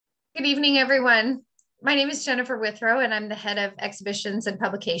Good evening, everyone. My name is Jennifer Withrow, and I'm the head of exhibitions and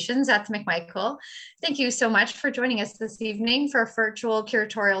publications at the McMichael. Thank you so much for joining us this evening for a virtual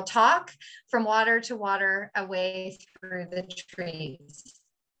curatorial talk, From Water to Water, Away Through the Trees.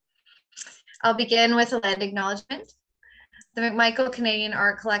 I'll begin with a land acknowledgement. The McMichael Canadian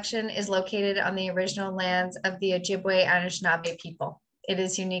Art Collection is located on the original lands of the Ojibwe Anishinaabe people. It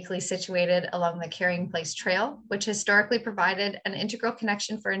is uniquely situated along the Carrying Place Trail, which historically provided an integral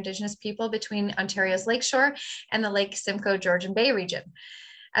connection for Indigenous people between Ontario's lakeshore and the Lake Simcoe Georgian Bay region.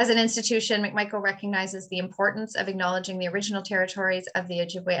 As an institution, McMichael recognizes the importance of acknowledging the original territories of the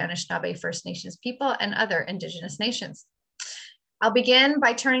Ojibwe Anishinaabe First Nations people and other Indigenous nations. I'll begin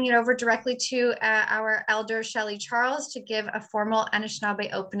by turning it over directly to our elder, Shelley Charles, to give a formal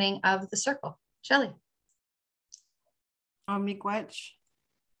Anishinaabe opening of the circle. Shelley. Miigwech,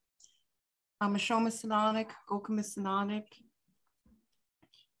 Mishomisananik, Gokumisananik,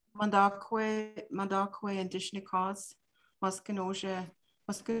 Mandakwe, Indigenous cause, Muskenoja,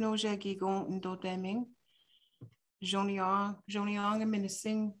 Gigon, Ndo Deming, Joniang, and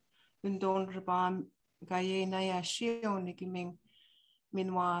Minising, Undon Rabam, Gaye Naya Shio, Nikiming,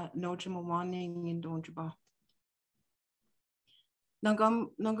 Minwa, Nojamawaning, in Donjaba.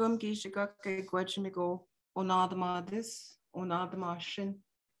 Nangum Gishigake, Gwechimigo, Onadamadis. Onadamashin.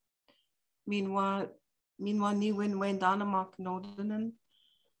 Meanwhile, ni when Danamak Nodanen,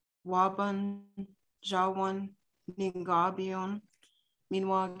 Waban, Jawan, Ningabion,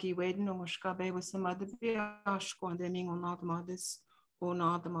 meanwhile, Giweden or Mushkabe with some other Biashko and Deming Onadamadis,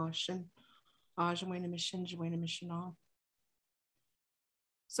 Onadamashin, Ajawena Mission.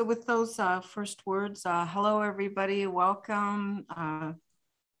 So with those first words, hello everybody, welcome.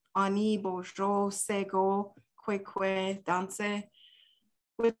 Ani, Bojo, Sego, Kwekwe, Danse.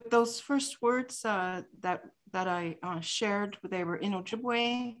 With those first words that I shared, they were in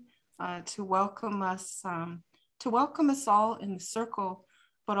Ojibwe to welcome us all in the circle,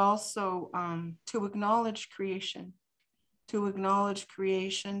 but also to acknowledge creation, and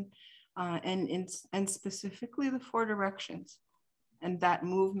specifically the four directions and that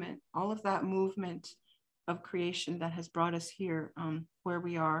movement, all of that movement of creation that has brought us here where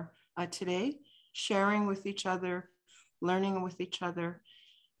we are today, sharing with each other, learning with each other.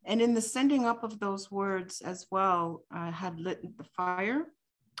 And in the sending up of those words as well, I had lit the fire,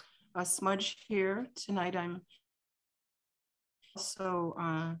 a smudge here. Tonight I'm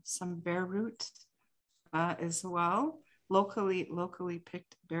also some bear root as well, locally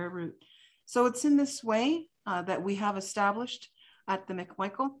picked bear root. So it's in this way that we have established at the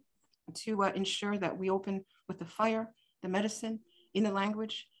McMichael to ensure that we open with the fire, the medicine, in the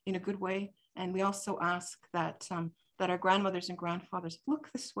language, in a good way. And we also ask that, that our grandmothers and grandfathers look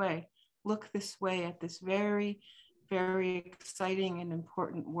this way at this very, very exciting and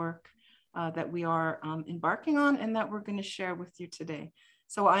important work that we are embarking on and that we're going to share with you today.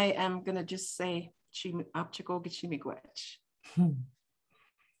 So I am going to just say,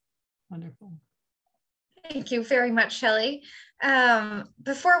 Wonderful. Thank you very much, Shelley.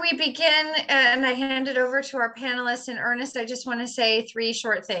 Before we begin and I hand it over to our panelists in earnest, I just want to say three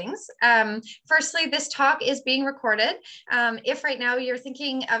short things. Firstly, this talk is being recorded. If right now you're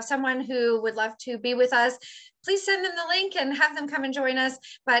thinking of someone who would love to be with us, please send them the link and have them come and join us.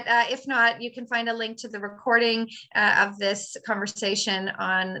 But if not, you can find a link to the recording of this conversation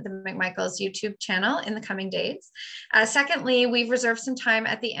on the McMichael's YouTube channel in the coming days. Secondly, we've reserved some time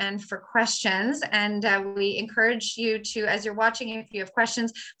at the end for questions, and we encourage you to, as you're watching, if you have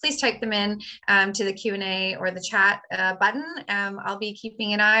questions, please type them in to the Q&A or the chat button. I'll be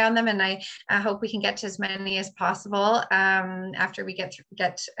keeping an eye on them, and I hope we can get to as many as possible after we get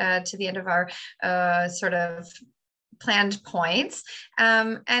to the end of our sort of planned points.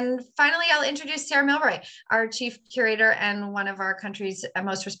 And finally, I'll introduce Sarah Milroy, our Chief Curator and one of our country's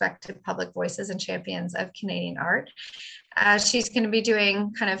most respected public voices and champions of Canadian art. She's going to be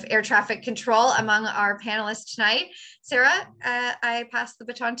doing kind of air traffic control among our panelists tonight. Sarah, I pass the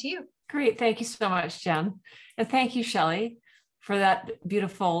baton to you. Great, thank you so much, Jen. And thank you, Shelley, for that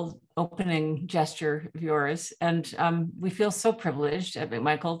beautiful opening gesture of yours. And we feel so privileged at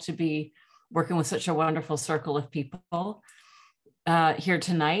McMichael to be working with such a wonderful circle of people here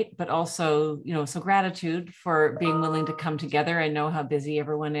tonight, but also, so gratitude for being willing to come together. I know how busy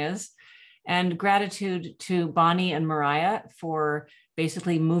everyone is. And gratitude to Bonnie and Mariah for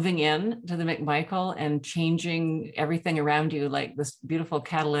basically moving in to the McMichael and changing everything around you like this beautiful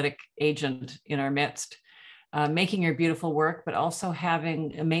catalytic agent in our midst, making your beautiful work, but also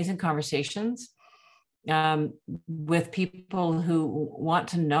having amazing conversations with people who want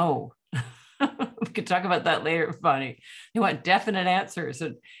to know We could talk about that later, Bonnie. They want definite answers.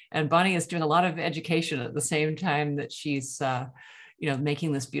 And Bonnie is doing a lot of education at the same time that she's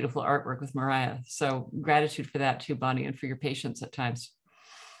making this beautiful artwork with Mariah. So gratitude for that too, Bonnie, and for your patience at times.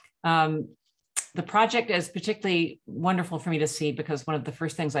 The project is particularly wonderful for me to see because one of the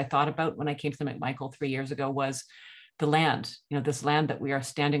first things I thought about when I came to the McMichael 3 years ago was the land, this land that we are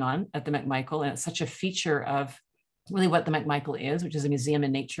standing on at the McMichael. And it's such a feature of really what the McMichael is, which is a museum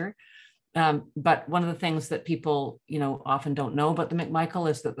in nature. But one of the things that people, often don't know about the McMichael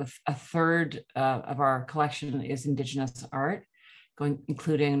is that a third of our collection is Indigenous art,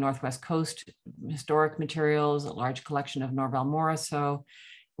 including Northwest Coast historic materials, a large collection of Norval Morrisseau,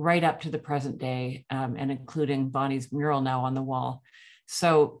 right up to the present day, and including Bonnie's mural now on the wall.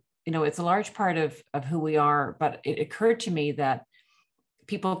 So, it's a large part of who we are, but it occurred to me that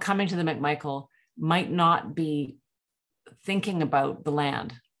people coming to the McMichael might not be thinking about the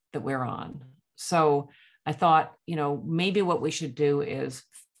land that we're on. So I thought, maybe what we should do is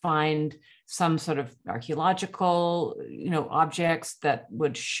find some sort of archaeological, objects that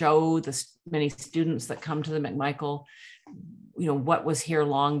would show the many students that come to the McMichael, what was here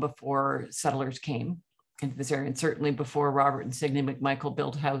long before settlers came into this area, and certainly before Robert and Signe McMichael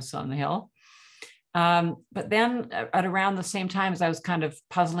built a house on the hill. But then at around the same time as I was kind of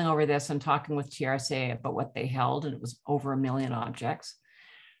puzzling over this and talking with TRCA about what they held, and it was over 1 million objects,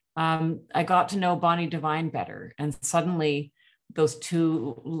 I got to know Bonnie Devine better. And suddenly those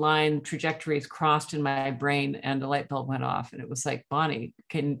 2-line trajectories crossed in my brain and the light bulb went off. And it was like, Bonnie,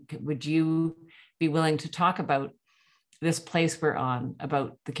 would you be willing to talk about this place we're on,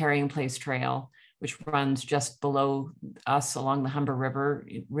 about the Carrying Place Trail, which runs just below us along the Humber River,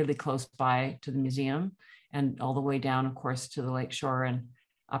 really close by to the museum, and all the way down, of course, to the lake shore and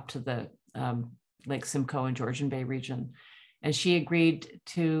up to the Lake Simcoe and Georgian Bay region. And she agreed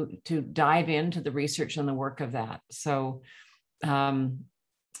to dive into the research and the work of that. So,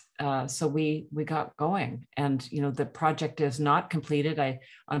 so we got going, and the project is not completed. I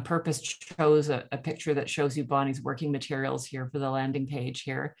on purpose chose a picture that shows you Bonnie's working materials here for the landing page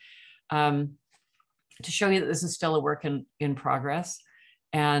here, to show you that this is still a work in progress.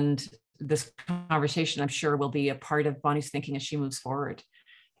 And this conversation, I'm sure, will be a part of Bonnie's thinking as she moves forward,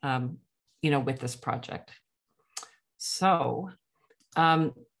 with this project. So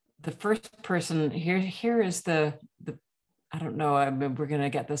the first person here is the I don't know, we're going to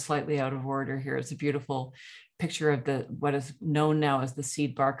get this slightly out of order here. It's a beautiful picture of what is known now as the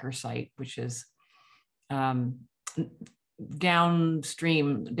Seed Barker site, which is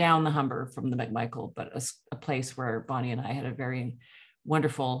downstream, down the Humber from the McMichael, but a place where Bonnie and I had a very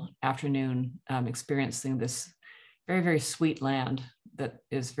wonderful afternoon experiencing this very, very sweet land that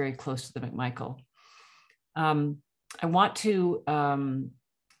is very close to the McMichael. I want to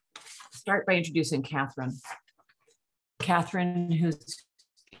start by introducing Catherine. Catherine, who's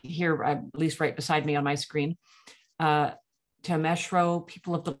here, at least right beside me on my screen. Temeshro,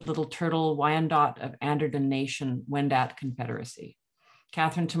 people of the Little Turtle, Wyandot of Anderton Nation, Wendat Confederacy.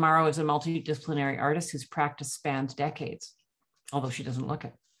 Catherine Tomorrow is a multidisciplinary artist whose practice spans decades, although she doesn't look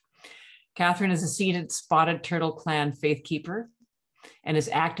it. Catherine is a seated Spotted Turtle Clan faith keeper and is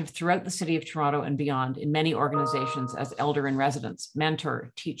active throughout the city of Toronto and beyond in many organizations as elder in residence,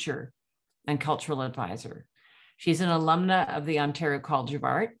 mentor, teacher, and cultural advisor. She's an alumna of the Ontario College of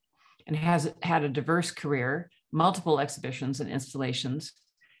Art and has had a diverse career, multiple exhibitions and installations,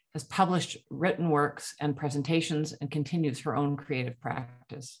 has published written works and presentations, and continues her own creative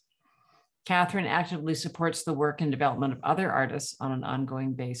practice. Catherine actively supports the work and development of other artists on an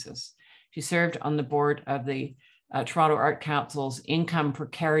ongoing basis. She served on the board of the Toronto Art Council's Income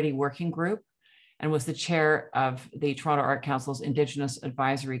Precarity Working Group and was the chair of the Toronto Art Council's Indigenous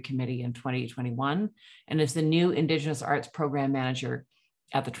Advisory Committee in 2021, and is the new Indigenous Arts Program Manager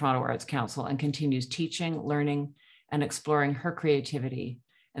at the Toronto Arts Council, and continues teaching, learning, and exploring her creativity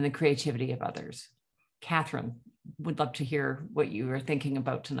and the creativity of others. Catherine, would love to hear what you are thinking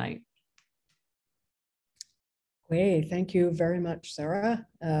about tonight. Kwe, thank you very much, Sarah.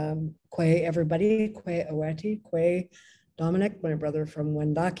 Kwe, everybody. Kwe Aweti. Kwe Dominic, my brother from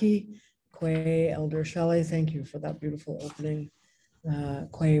Wendake. Kwe Elder Shelley, thank you for that beautiful opening.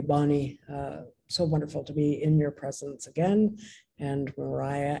 Kwe Bonnie, so wonderful to be in your presence again, and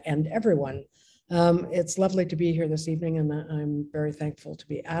Mariah and everyone. It's lovely to be here this evening, and I'm very thankful to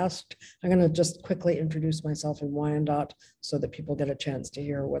be asked. I'm going to just quickly introduce myself in Wyandot so that people get a chance to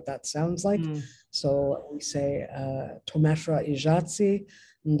hear what that sounds like. So we say Tomeshra Ijatsi,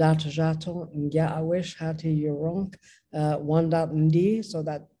 Ndatajato, Ngya Awish Hati Yoronk, Wandat Ndi. So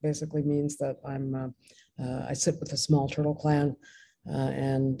that basically means that I sit with the Small Turtle Clan,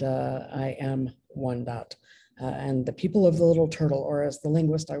 and I am Wendat. And the people of the little turtle, or as the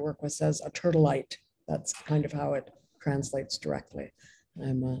linguist I work with says, a turtleite. That's kind of how it translates directly.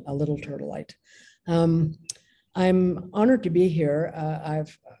 I'm a little turtleite. I'm honored to be here.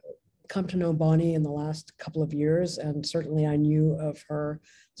 I've come to know Bonnie in the last couple of years, and certainly I knew of her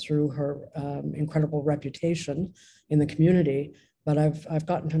through her incredible reputation in the community, but I've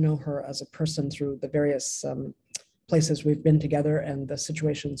gotten to know her as a person through the various places we've been together and the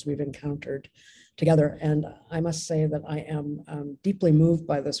situations we've encountered together. And I must say that I am deeply moved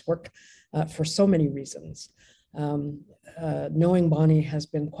by this work for so many reasons. Knowing Bonnie has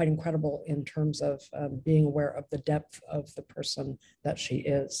been quite incredible in terms of being aware of the depth of the person that she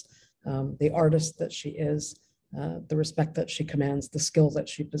is, the artist that she is, the respect that she commands, the skill that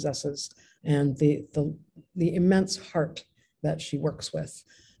she possesses, and the immense heart that she works with.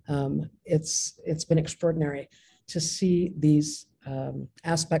 It's been extraordinary to see these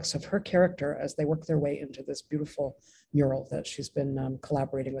aspects of her character as they work their way into this beautiful mural that she's been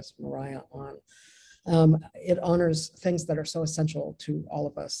collaborating with Mariah on. It honors things that are so essential to all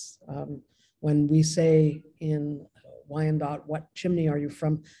of us. When we say in Wyandot, what chimney are you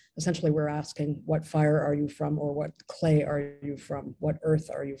from? Essentially, we're asking, what fire are you from, or what clay are you from? What earth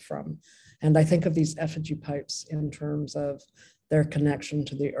are you from? And I think of these effigy pipes in terms of their connection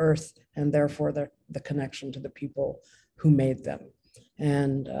to the earth, and therefore the connection to the people who made them.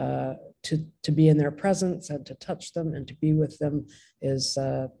 And to be in their presence and to touch them and to be with them is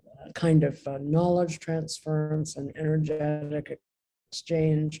a kind of knowledge transference and energetic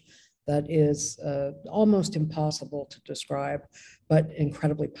exchange that is almost impossible to describe, but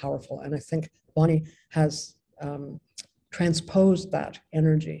incredibly powerful. And I think Bonnie has transposed that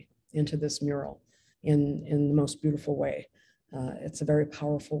energy into this mural in the most beautiful way. It's a very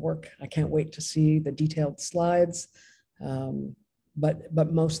powerful work. I can't wait to see the detailed slides.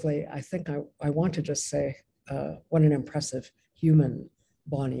 But mostly, I think I want to just say what an impressive human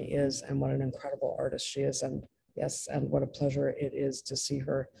Bonnie is, and what an incredible artist she is. And yes, and what a pleasure it is to see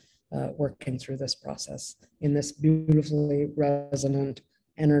her working through this process in this beautifully resonant,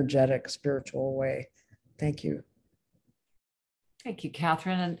 energetic, spiritual way. Thank you. Thank you,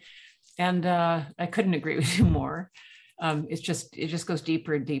 Catherine. And I couldn't agree with you more. It just goes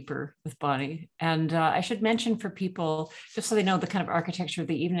deeper and deeper with Bonnie. And I should mention for people, just so they know the kind of architecture of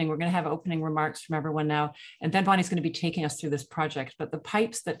the evening, we're going to have opening remarks from everyone now, and then Bonnie's going to be taking us through this project. But the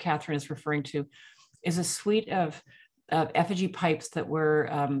pipes that Catherine is referring to is a suite of effigy pipes that were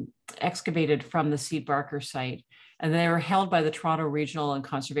excavated from the Seed Barker site. And they were held by the Toronto Regional and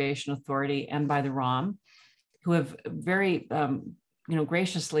Conservation Authority and by the ROM, who have very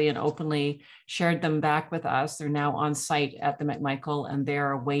graciously and openly shared them back with us. They're now on site at the McMichael, and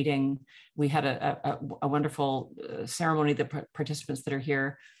they're awaiting. We had a wonderful ceremony, the participants that are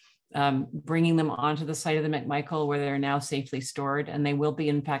here, bringing them onto the site of the McMichael, where they're now safely stored, and they will be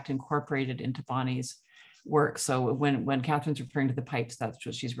in fact incorporated into Bonnie's work. So when Catherine's referring to the pipes, that's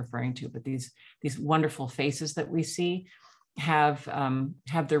what she's referring to. But these wonderful faces that we see have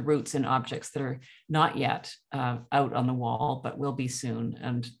their roots in objects that are not yet out on the wall, but will be soon,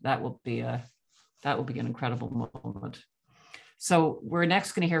 and that will be an incredible moment. So we're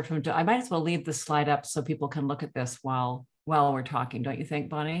next going to hear from. I might as well leave the slide up so people can look at this while we're talking. Don't you think,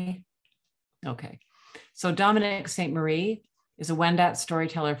 Bonnie? Okay. So Dominic St. Marie is a Wendat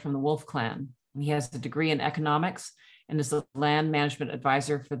storyteller from the Wolf Clan. He has a degree in economics and is the land management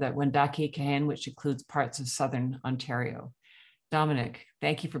advisor for the Wendake Kahan, which includes parts of Southern Ontario. Dominic,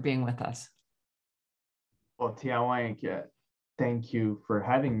 thank you for being with us. Well, Tiawank, thank you for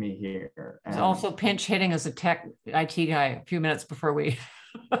having me here. He's also pinch hitting as a tech IT guy a few minutes before we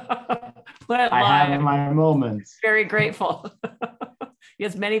went live. I have my moments. Very grateful. He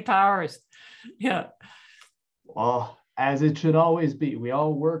has many powers. Yeah. Well, as it should always be, we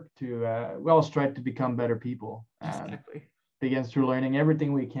all work to, we all strive to become better people. Exactly. Begins through learning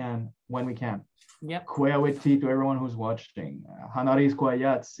everything we can when we can. Yep. Kuewiti to everyone who's watching. Hanaris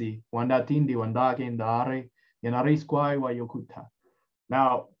kwayatsi, wandatindi wandakindare, yanaris kwayayokuta.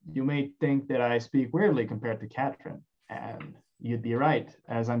 Now, you may think that I speak weirdly compared to Catherine, and you'd be right,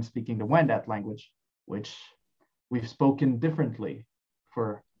 as I'm speaking the Wendat language, which we've spoken differently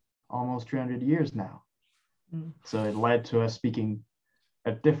for almost 300 years now. Mm. So it led to us speaking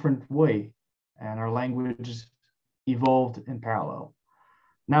a different way, and our language evolved in parallel.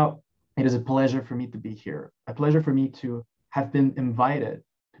 Now, it is a pleasure for me to be here, a pleasure for me to have been invited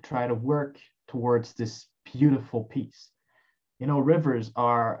to try to work towards this beautiful piece. You know, rivers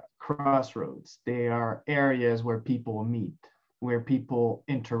are crossroads. They are areas where people meet, where people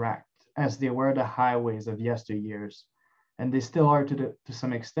interact, as they were the highways of yesteryears, and they still are to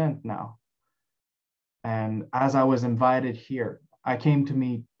some extent now. And as I was invited here, I came to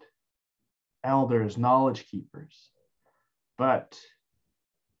meet elders, knowledge keepers. But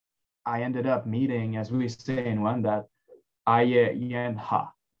I ended up meeting, as we say in Wendat, Aye Yenha,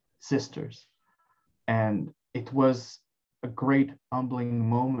 sisters. And it was a great humbling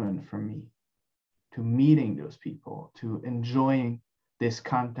moment for me to meeting those people, to enjoying this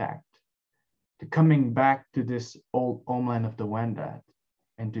contact, to coming back to this old homeland of the Wendat,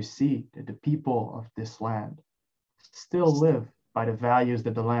 and to see that the people of this land still live by the values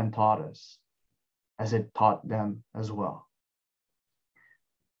that the land taught us, as it taught them as well.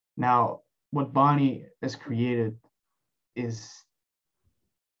 Now, what Bonnie has created is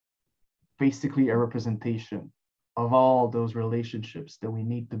basically a representation of all those relationships that we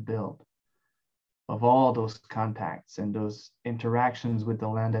need to build, of all those contacts and those interactions with the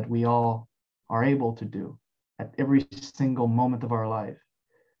land that we all are able to do at every single moment of our life.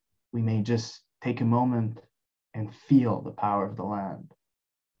 We may just take a moment and feel the power of the land.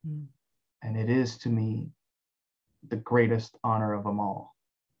 Mm. And it is, to me, the greatest honor of them all,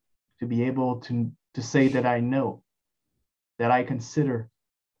 to be able to say that I know, that I consider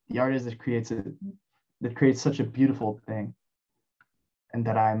the artist that creates it, that creates such a beautiful thing, and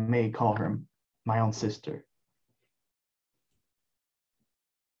that I may call her my own sister.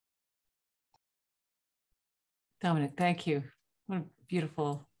 Dominic, thank you. What a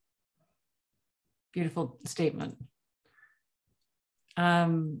beautiful, beautiful statement.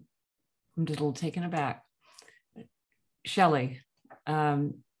 I'm just a little taken aback. Shelley.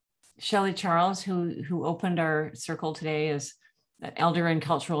 Shelley Charles, who opened our circle today, is an elder and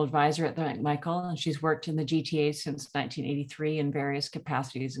cultural advisor at the McMichael, and she's worked in the GTA since 1983 in various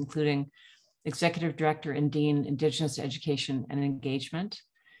capacities, including Executive Director and Dean, Indigenous Education and Engagement.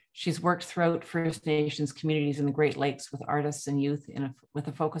 She's worked throughout First Nations communities in the Great Lakes with artists and youth with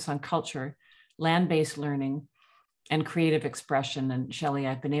a focus on culture, land-based learning, and creative expression. And Shelley,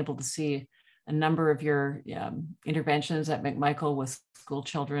 I've been able to see a number of your interventions at McMichael with school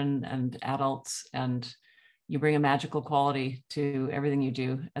children and adults, and you bring a magical quality to everything you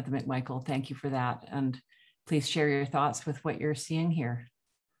do at the McMichael. Thank you for that. And please share your thoughts with what you're seeing here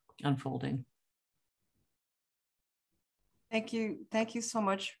unfolding. Thank you. Thank you so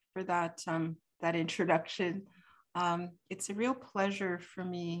much for that, that introduction. It's a real pleasure for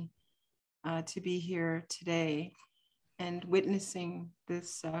me to be here today and witnessing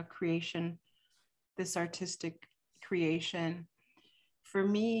this creation, this artistic creation. For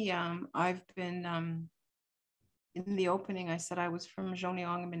me, I've been, in the opening, I said I was from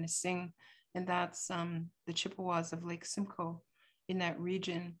Joniong-Minising, and that's the Chippewas of Lake Simcoe in that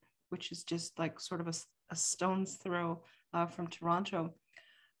region, which is just like sort of a stone's throw from Toronto.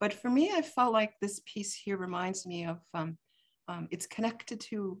 But for me, I felt like this piece here reminds me of, it's connected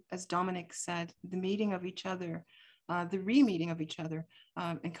to, as Dominic said, the meeting of each other, the re-meeting of each other,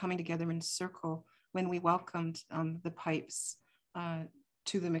 and coming together in a circle when we welcomed the pipes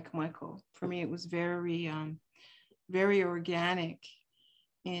to the McMichael. For me, it was very, very organic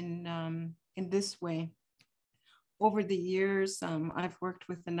in this way. Over the years, I've worked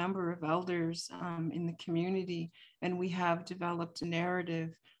with a number of elders in the community, and we have developed a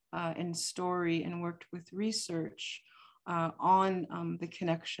narrative and story and worked with research on the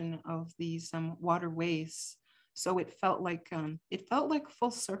connection of these waterways. So it felt like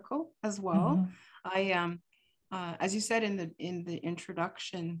full circle as well. Mm-hmm. As you said in the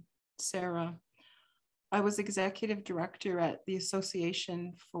introduction, Sarah, I was executive director at the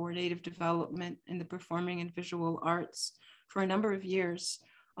Association for Native Development in the Performing and Visual Arts for a number of years,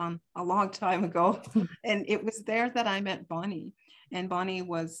 a long time ago. And it was there that I met Bonnie. And Bonnie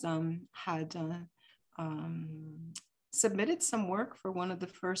was had submitted some work for one of the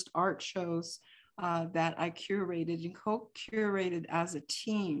first art shows that I curated and co-curated as a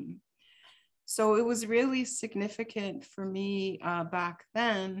team. So it was really significant for me back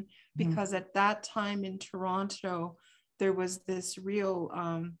then, because at that time in Toronto, there was this real,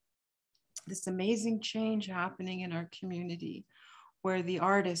 this amazing change happening in our community, where the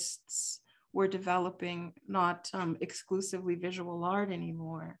artists were developing not exclusively visual art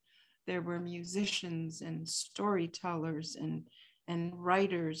anymore. There were musicians and storytellers and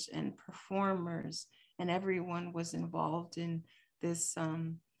writers and performers, and everyone was involved in this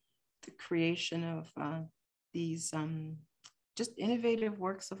the creation of these just innovative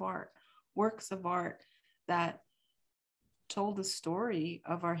works of art that told the story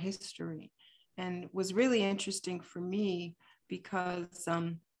of our history, and was really interesting for me because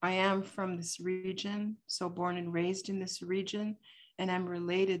I am from this region, so born and raised in this region, and I'm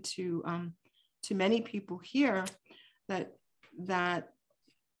related to many people here that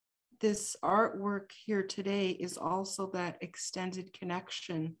this artwork here today is also that extended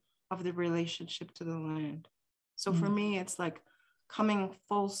connection of the relationship to the land. So for me, it's like coming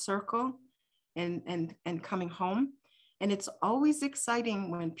full circle and coming home. And it's always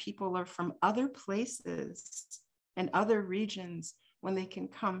exciting when people are from other places and other regions, when they can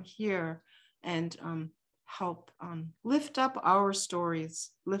come here and help lift up our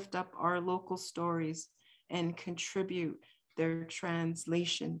stories, lift up our local stories, and contribute their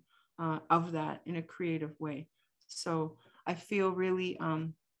translation of that in a creative way. So I feel really,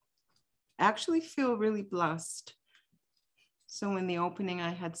 actually feel really blessed. So in the opening,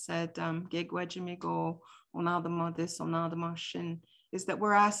 I had said, "Gegwejimigo onadama this onadama shin," is that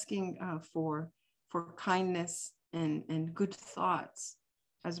we're asking for kindness and good thoughts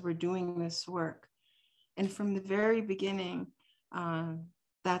as we're doing this work. And from the very beginning,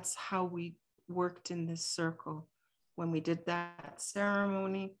 that's how we worked in this circle. When we did that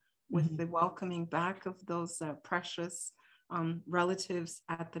ceremony with the welcoming back of those precious relatives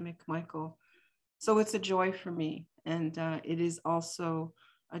at the McMichael. So it's a joy for me. And it is also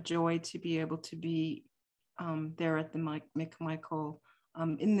a joy to be able to be there at the McMichael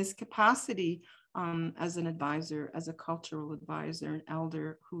in this capacity as an advisor, as a cultural advisor, an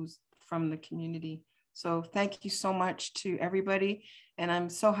elder who's from the community. So thank you so much to everybody. And I'm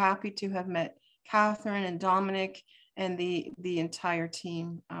so happy to have met Catherine and Dominic and the entire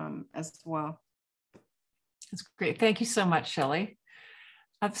team as well. That's great. Thank you so much, Shelley.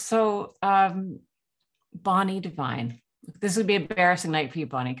 Bonnie Devine. This would be an embarrassing night for you,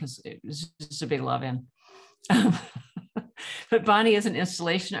 Bonnie, because it was just a big love in. But Bonnie is an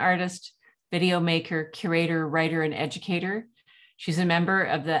installation artist, video maker, curator, writer, and educator. She's a member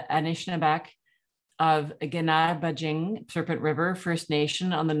of the Anishinaabe of Ganabajing Serpent River First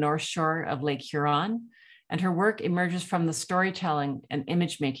Nation on the north shore of Lake Huron. And her work emerges from the storytelling and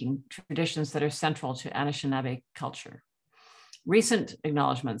image-making traditions that are central to Anishinaabe culture. Recent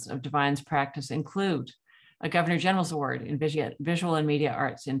acknowledgements of Devine's practice include a Governor General's Award in Visual and Media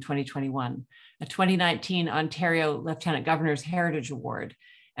Arts in 2021, a 2019 Ontario Lieutenant Governor's Heritage Award,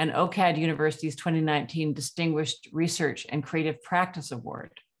 and OCAD University's 2019 Distinguished Research and Creative Practice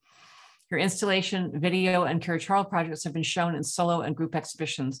Award. Her installation, video, and curatorial projects have been shown in solo and group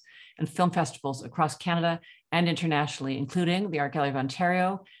exhibitions and film festivals across Canada and internationally, including the Art Gallery of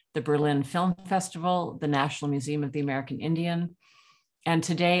Ontario, the Berlin Film Festival, the National Museum of the American Indian, and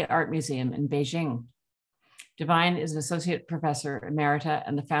Today Art Museum in Beijing. Devine is an associate professor emerita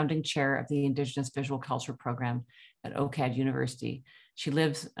and the founding chair of the Indigenous Visual Culture Program at OCAD University. She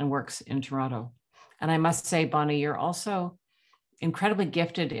lives and works in Toronto. And I must say, Bonnie, you're also incredibly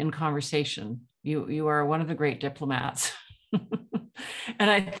gifted in conversation. You are one of the great diplomats. And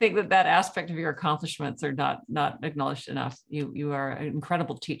I think that aspect of your accomplishments are not acknowledged enough. You are an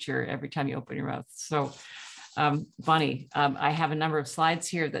incredible teacher every time you open your mouth. So Bonnie, I have a number of slides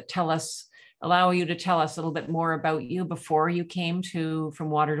here that allow you to tell us a little bit more about you before you came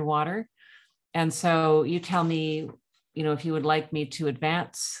from Water to Water. And so you tell me, if you would like me to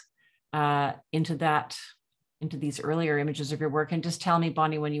advance into these earlier images of your work, and just tell me,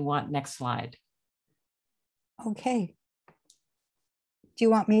 Bonnie, when you want. Next slide. Okay. Do you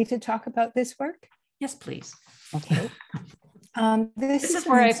want me to talk about this work? Yes, please. Okay. This is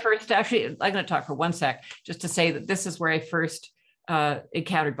where I first, actually, I'm going to talk for one sec, just to say that this is where I first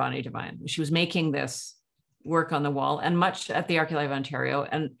encountered Bonnie Devine. She was making this work on the wall, and much at the Art Gallery of Ontario,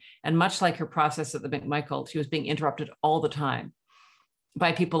 and much like her process at the McMichael, she was being interrupted all the time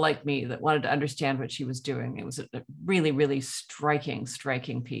by people like me that wanted to understand what she was doing. It was a really, really striking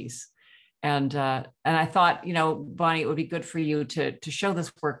piece. And I thought, Bonnie, it would be good for you to show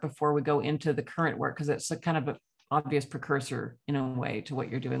this work before we go into the current work, because it's a kind of an obvious precursor in a way to what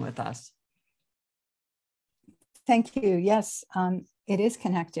you're doing with us. Thank you. Yes, it is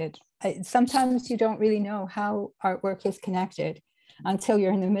connected. Sometimes you don't really know how artwork is connected until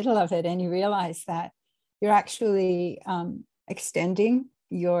you're in the middle of it and you realize that you're actually extending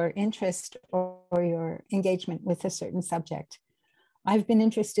your interest or your engagement with a certain subject. I've been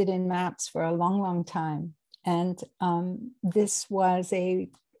interested in maps for a long, long time. And this was a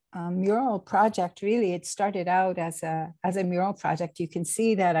mural project, really. It started out as a mural project. You can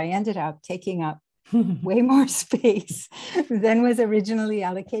see that I ended up taking up way more space than was originally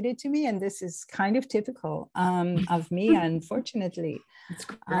allocated to me. And this is kind of typical of me, unfortunately. That's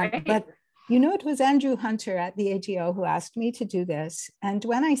great. But it was Andrew Hunter at the AGO who asked me to do this. And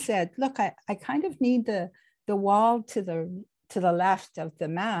when I said, look, I kind of need the wall to the left of the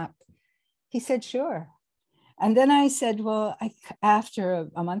map, he said, sure. And then I said, well, after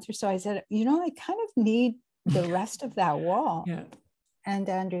a month or so, I said, I kind of need the rest of that wall. Yeah. And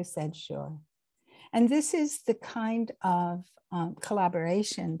Andrew said, sure. And this is the kind of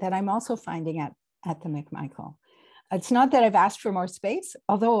collaboration that I'm also finding at the McMichael. It's not that I've asked for more space,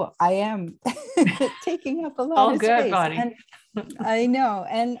 although I am taking up a lot of space. Bonnie. And I know.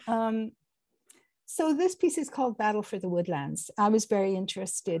 And so this piece is called Battle for the Woodlands. I was very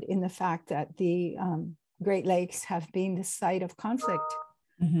interested in the fact that the Great Lakes have been the site of conflict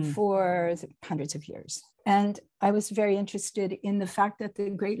for hundreds of years. And I was very interested in the fact that the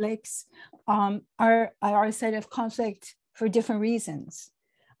Great Lakes are a site of conflict for different reasons.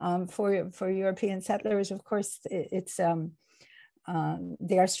 For European settlers, of course, it's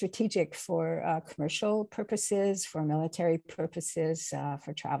they are strategic for commercial purposes, for military purposes,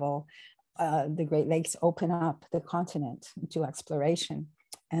 for travel. The Great Lakes open up the continent to exploration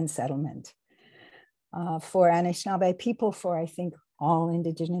and settlement. For Anishinaabe people, for I think all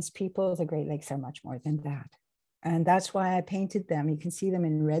Indigenous people, the Great Lakes are much more than that. And that's why I painted them. You can see them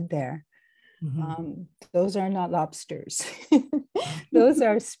in red there. Those are not lobsters. Those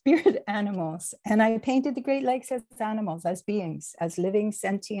are spirit animals. And I painted the Great Lakes as animals, as beings, as living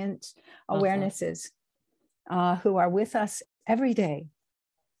sentient awarenesses who are with us every day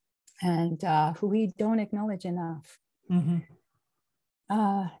and who we don't acknowledge enough.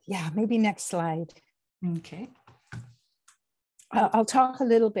 Yeah, maybe next slide. Okay. I'll talk a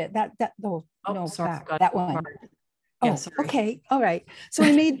little bit. That one. Yeah, oh, okay. All right. So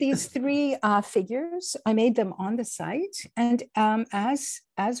I made these three figures. I made them on the site. And as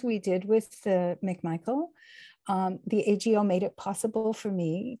we did with the McMichael, the AGO made it possible for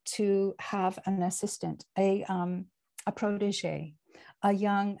me to have an assistant, a protege, a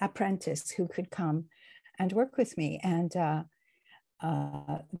young apprentice who could come and work with me. And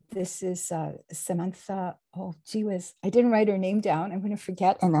this is Samantha. Oh, gee whiz. I didn't write her name down. I'm going to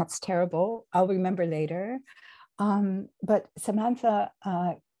forget, and that's terrible. I'll remember later. But Samantha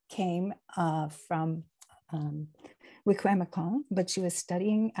came from Wikwemikong, but she was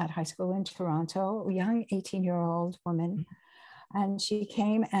studying at high school in Toronto, a young 18-year-old woman. And she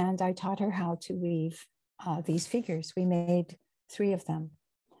came and I taught her how to weave these figures. We made 3 of them.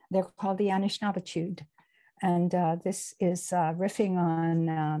 They're called the Anishinaabe. And this is riffing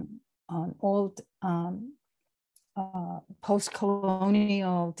on old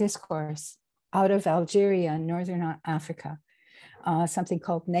post-colonial discourse out of Algeria and Northern Africa, something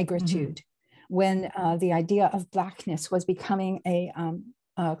called negritude, when the idea of Blackness was becoming a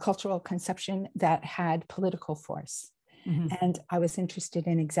cultural conception that had political force. And I was interested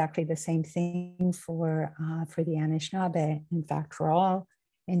in exactly the same thing for the Anishinaabe, in fact, for all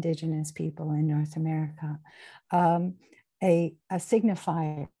Indigenous people in North America, a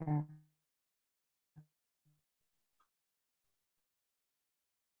signifier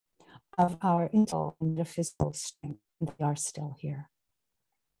of our intellectual and physical strength. They are still here.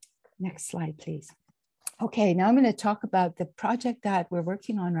 Next slide, please. Okay, now I'm going to talk about the project that we're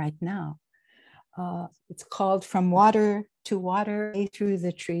working on right now. It's called From Water to Water Through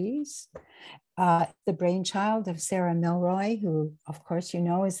the Trees. The brainchild of Sarah Milroy, who, of course, you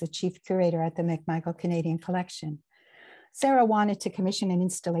know, is the chief curator at the McMichael Canadian Collection. Sarah wanted to commission an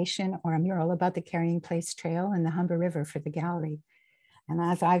installation or a mural about the Carrying Place Trail and the Humber River for the gallery. And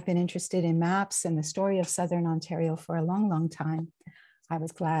as I've been interested in maps and the story of Southern Ontario for a long, long time, I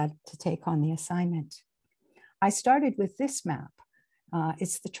was glad to take on the assignment. I started with this map.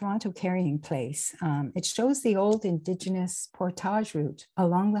 It's the Toronto Carrying Place. It shows the old Indigenous portage route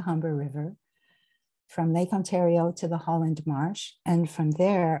along the Humber River from Lake Ontario to the Holland Marsh, and from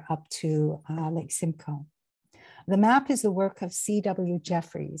there up to Lake Simcoe. The map is the work of C.W.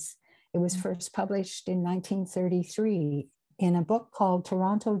 Jeffries. It was first published in 1933 in a book called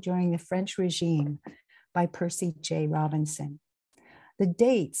Toronto During the French Regime by Percy J. Robinson. The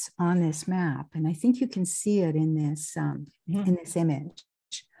dates on this map, and I think you can see it in this image,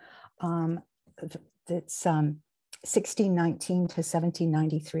 it's 1619 to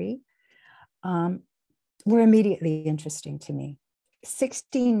 1793, were immediately interesting to me.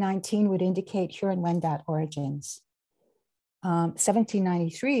 1619 would indicate Huron-Wendat origins.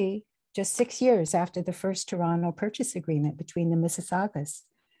 1793, just 6 years after the first Toronto Purchase Agreement between the Mississaugas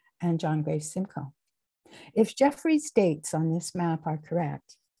and John Graves Simcoe. If Jeffrey's dates on this map are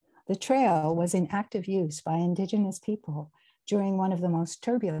correct, the trail was in active use by Indigenous people during one of the most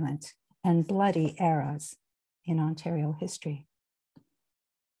turbulent and bloody eras in Ontario history.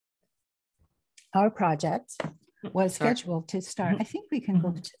 Our project was scheduled to start. I think we can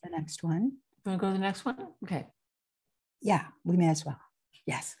go to the next one. Want to go to the next one? Okay. Yeah, we may as well.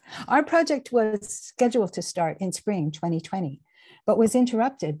 Yes. Our project was scheduled to start in spring 2020, but was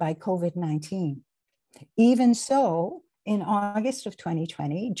interrupted by COVID-19. Even so, in August of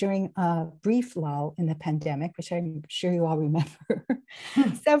 2020, during a brief lull in the pandemic, which I'm sure you all remember,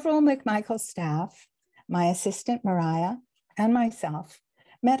 several McMichael staff, my assistant Mariah, and myself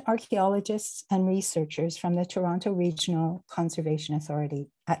met archaeologists and researchers from the Toronto Regional Conservation Authority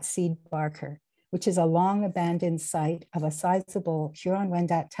at Seed Barker, which is a long abandoned site of a sizable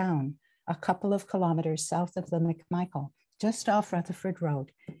Huron-Wendat town, a couple of kilometers south of the McMichael, just off Rutherford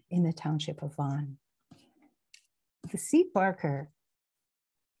Road in the township of Vaughan. The Seed Barker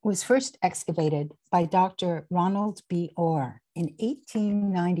was first excavated by Dr. Ronald B. Orr in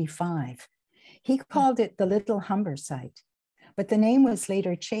 1895. He called it the Little Humber site, but the name was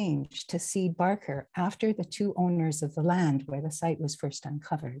later changed to Seed Barker after the two owners of the land where the site was first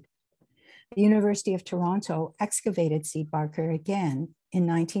uncovered. The University of Toronto excavated Seed Barker again in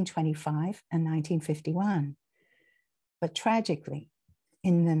 1925 and 1951. But tragically,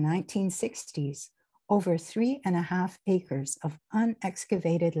 in the 1960s, over 3.5 acres of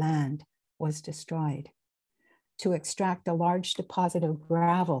unexcavated land was destroyed to extract a large deposit of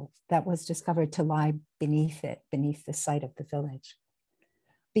gravel that was discovered to lie beneath it, beneath the site of the village.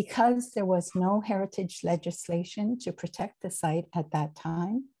 Because there was no heritage legislation to protect the site at that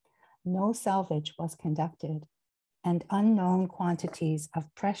time, no salvage was conducted, and unknown quantities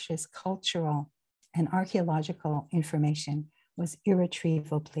of precious cultural and archaeological information was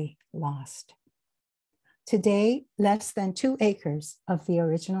irretrievably lost. Today, less than 2 acres of the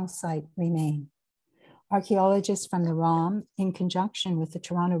original site remain. Archaeologists from the ROM, in conjunction with the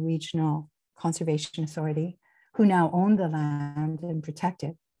Toronto Regional Conservation Authority, who now own the land and protect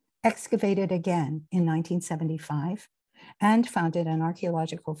it, excavated again in 1975 and founded an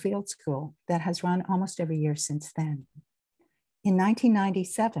archaeological field school that has run almost every year since then. In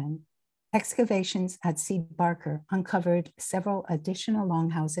 1997, excavations at Seed Barker uncovered several additional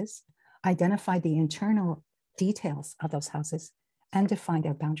longhouses, identified the internal details of those houses, and defined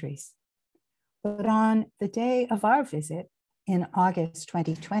their boundaries. But on the day of our visit in August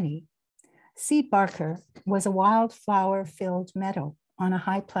 2020, Seed Barker was a wildflower-filled meadow on a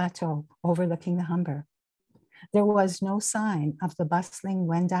high plateau overlooking the Humber. There was no sign of the bustling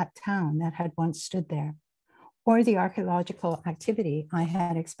Wendat town that had once stood there, or the archaeological activity I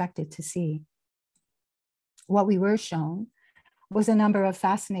had expected to see. What we were shown was a number of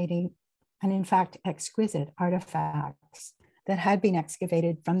fascinating and in fact exquisite artifacts that had been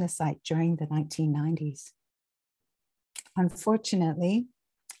excavated from the site during the 1990s. Unfortunately,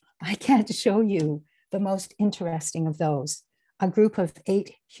 I can't show you the most interesting of those, a group of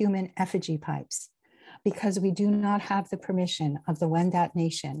 8 human effigy pipes, because we do not have the permission of the Wendat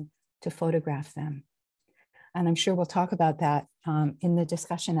Nation to photograph them. And I'm sure we'll talk about that in the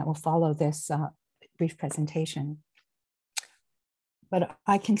discussion that will follow this brief presentation. But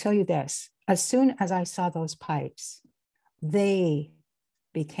I can tell you this, as soon as I saw those pipes, they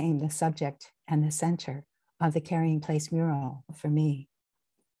became the subject and the center of the Carrying Place mural for me.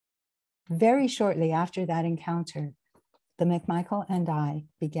 Very shortly after that encounter, the McMichael and I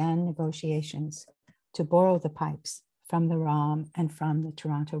began negotiations to borrow the pipes from the ROM and from the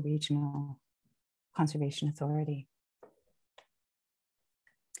Toronto Regional Conservation Authority.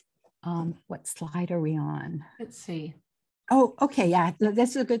 What slide are we on? Let's see. Oh, okay, yeah,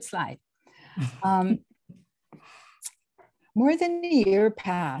 this is a good slide. More than a year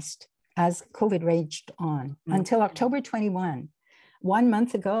passed as COVID raged on until October 21, 1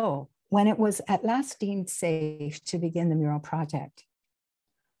 month ago, when it was at last deemed safe to begin the mural project.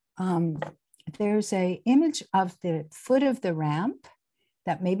 There's an image of the foot of the ramp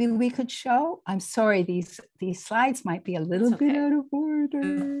that maybe we could show. I'm sorry, these slides might be a little bit out of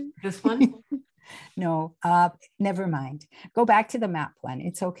order. This one? No, never mind. Go back to the map one,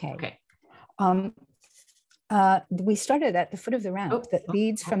 it's okay. Okay. We started at the foot of the ramp that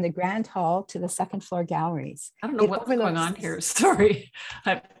leads from the Grand Hall to the second floor galleries. I don't know what's going on here. Sorry.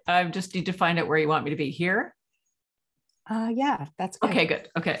 I just need to find out where you want me to be. Here? Yeah, that's good. Okay, good.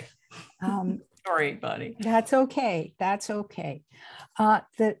 Okay. Sorry, Bonnie. That's okay. That's okay.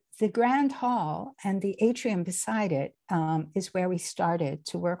 The Grand Hall and the atrium beside it is where we started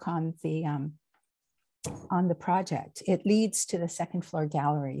to work on the project. It leads to the second floor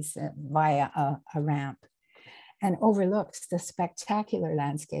galleries via a ramp and overlooks the spectacular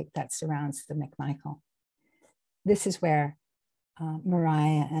landscape that surrounds the McMichael. This is where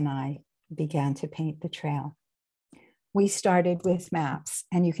Mariah and I began to paint the trail. We started with maps,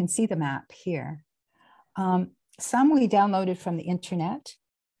 and you can see the map here. Some we downloaded from the internet,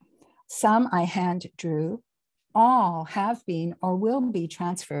 some I hand drew, all have been or will be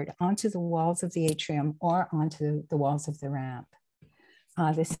transferred onto the walls of the atrium or onto the walls of the ramp.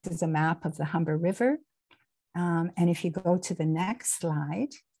 This is a map of the Humber River And if you go to the next slide,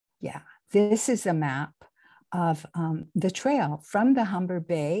 yeah, this is a map of the trail from the Humber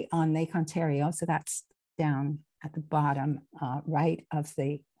Bay on Lake Ontario. So that's down at the bottom right of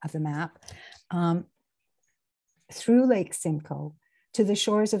the map, through Lake Simcoe to the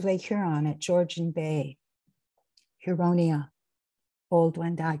shores of Lake Huron at Georgian Bay, Huronia, Old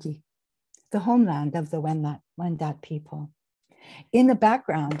Wendake, the homeland of the Wendat people. In the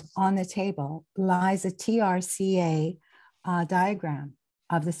background on the table lies a TRCA diagram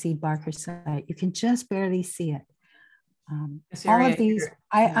of the Seed Barker site. You can just barely see it. All of these,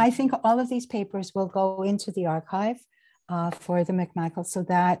 I think all of these papers will go into the archive for the McMichael so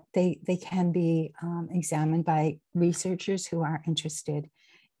that they can be examined by researchers who are interested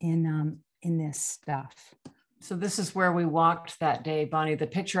in this stuff. So this is where we walked that day, Bonnie. The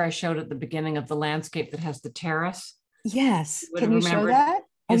picture I showed at the beginning of the landscape that has the terrace. Yes, can you show that?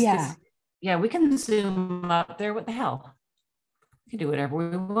 Oh yeah. Yeah, we can zoom up there. What the hell? We can do whatever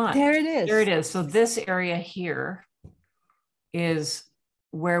we want. There it is. There it is. So this area here is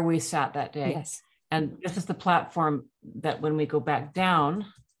where we sat that day. Yes. And this is the platform that when we go back down,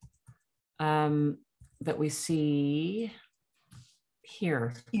 that we see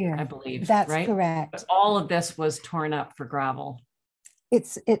here, I believe. That's right? correct. But all of this was torn up for gravel.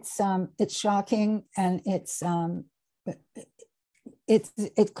 It's shocking, and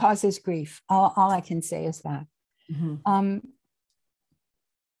it causes grief. All I can say is that. Mm-hmm.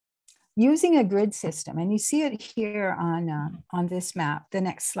 Using a grid system, and you see it here on this map. The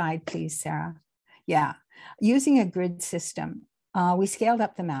next slide, please, Sarah. Yeah, using a grid system, we scaled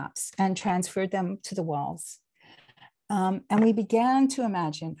up the maps and transferred them to the walls. And we began to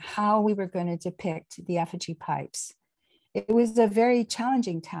imagine how we were going to depict the effigy pipes. It was a very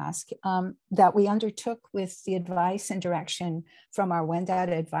challenging task that we undertook with the advice and direction from our Wendat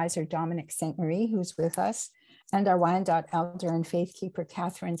advisor, Dominic St. Marie, who's with us, and our Wyandot elder and faith keeper,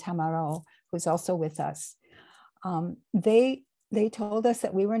 Catherine Tamaro, who's also with us. They told us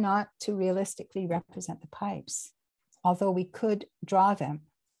that we were not to realistically represent the pipes, although we could draw them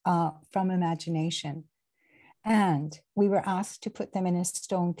from imagination. And we were asked to put them in a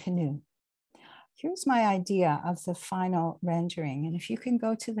stone canoe. Here's my idea of the final rendering. And if you can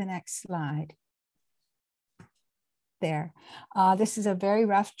go to the next slide. There. This is a very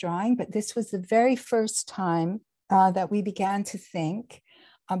rough drawing, but this was the very first time that we began to think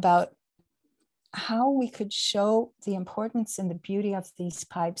about how we could show the importance and the beauty of these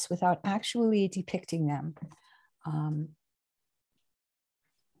pipes without actually depicting them.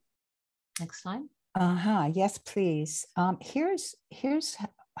 Next slide. Yes, please. Here's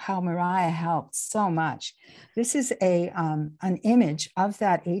how Mariah helped so much. This is an image of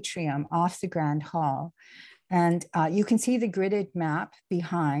that atrium off the Grand Hall. And you can see the gridded map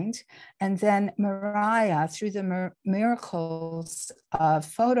behind. And then Mariah, through the miracles of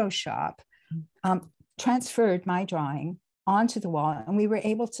Photoshop, transferred my drawing onto the wall. And we were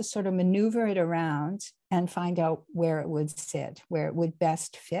able to sort of maneuver it around and find out where it would sit, where it would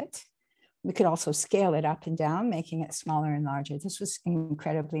best fit. We could also scale it up and down, making it smaller and larger. This was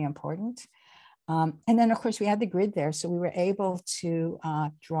incredibly important. And then, of course, we had the grid there. So we were able to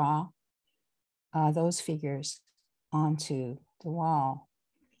draw those figures onto the wall.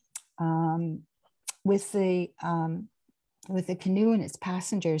 With the canoe and its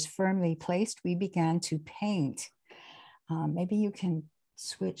passengers firmly placed, we began to paint. Maybe you can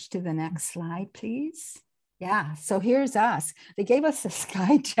switch to the next slide, please. Yeah, so here's us. They gave us a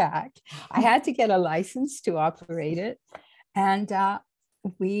skyjack. I had to get a license to operate it. And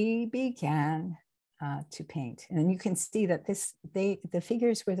we began to paint. And you can see that the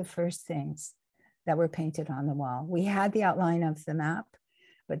figures were the first things that were painted on the wall. We had the outline of the map,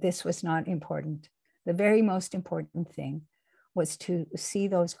 but this was not important. The very most important thing was to see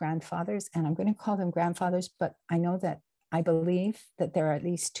those grandfathers, and I'm going to call them grandfathers, but I believe that there are at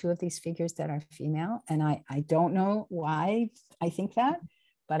least two of these figures that are female, and I don't know why I think that,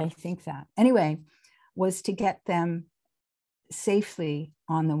 but I think that. Anyway, was to get them safely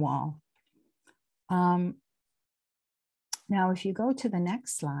on the wall. Now, if you go to the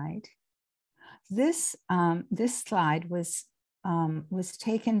next slide, this slide was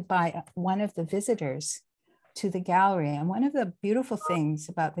taken by one of the visitors to the gallery. And one of the beautiful things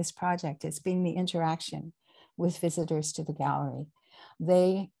about this project has been the interaction with visitors to the gallery.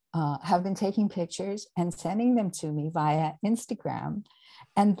 They have been taking pictures and sending them to me via Instagram.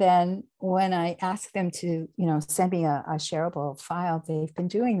 And then when I ask them to, send me a shareable file, they've been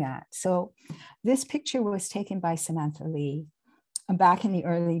doing that. So this picture was taken by Samantha Lee back in the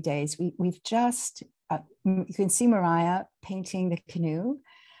early days. We've just, you can see Mariah painting the canoe.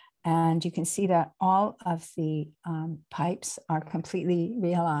 And you can see that all of the pipes are completely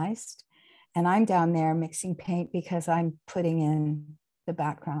realized. And I'm down there mixing paint because I'm putting in the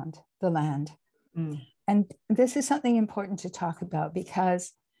background, the land. Mm. And this is something important to talk about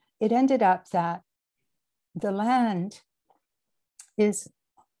because it ended up that the land is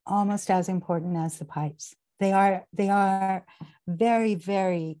almost as important as the pipes. They are very,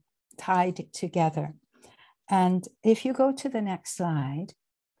 very tied together. And if you go to the next slide.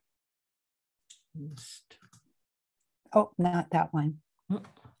 Oh, not that one.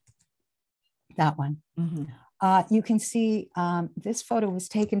 That one. Mm-hmm. You can see this photo was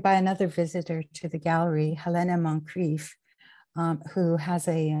taken by another visitor to the gallery, Helena Moncrief, who has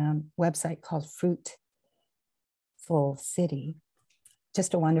a website called Fruitful City.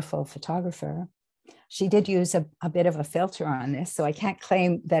 Just a wonderful photographer. She did use a bit of a filter on this, so I can't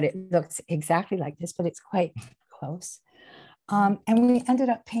claim that it looks exactly like this, but it's quite close. And we ended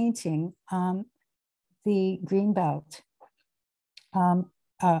up painting the green belt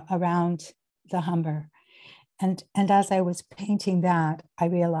around the Humber. And as I was painting that, I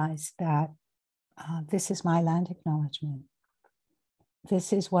realized that this is my land acknowledgement.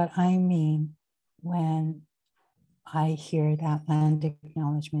 This is what I mean when I hear that land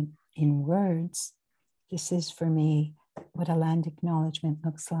acknowledgement in words. This is for me what a land acknowledgement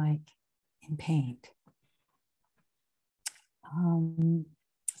looks like in paint.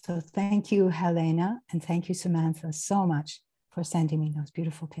 So thank you, Helena, and thank you, Samantha, so much for sending me those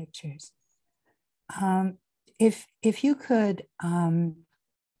beautiful pictures. If you could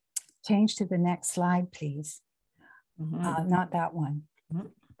change to the next slide, please. Mm-hmm. Not that one. Mm-hmm.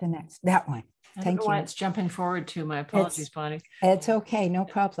 The next, that one. I don't know why it's jumping forward to. My apologies, Bonnie. It's okay, no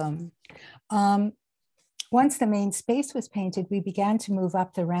problem. Once the main space was painted, we began to move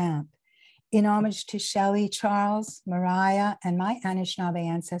up the ramp. In homage to Shelley, Charles, Mariah, and my Anishinaabe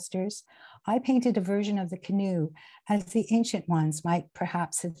ancestors, I painted a version of the canoe as the ancient ones might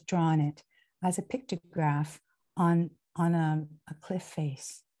perhaps have drawn it, as a pictograph on a cliff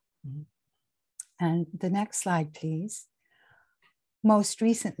face. Mm-hmm. And the next slide, please. Most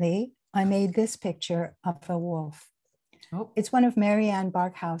recently, I made this picture of a wolf. Oh. It's one of Marianne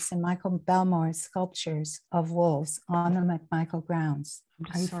Barkhouse and Michael Belmore's sculptures of wolves on the McMichael grounds.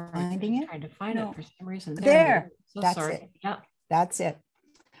 Are you finding it? I'm trying to find it for some reason. There. So that's sorry. it. Yeah. That's it.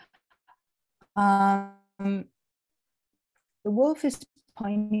 The wolf is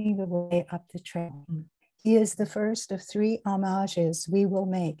pointing the way up the trail. He is the first of 3 homages we will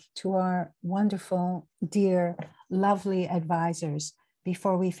make to our wonderful, dear, lovely advisors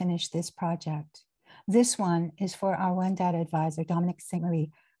before we finish this project. This one is for our Wendat advisor, Dominic St.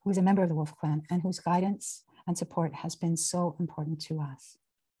 Marie, who is a member of the Wolf Clan and whose guidance and support has been so important to us.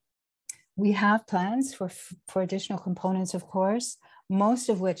 We have plans for additional components, of course, most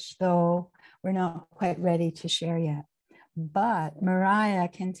of which, though, we're not quite ready to share yet. But Mariah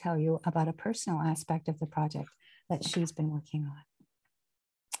can tell you about a personal aspect of the project that she's been working on.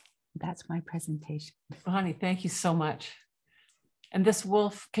 That's my presentation. Bonnie, thank you so much. And this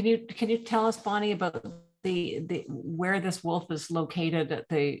wolf, can you tell us, Bonnie, about the where this wolf is located at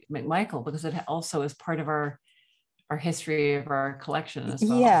the McMichael, because it also is part of our history of our collection as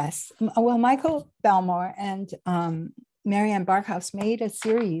well. Yes. Well, Michael Belmore and Marianne Barkhouse made a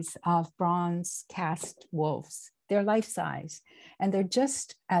series of bronze cast wolves. They're life size, and they're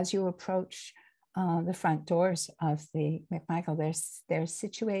just as you approach the front doors of the McMichael. They're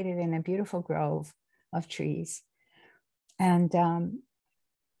situated in a beautiful grove of trees. And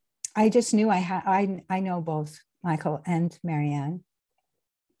I just knew I know both Michael and Marianne.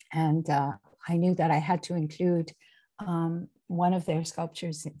 And I knew that I had to include one of their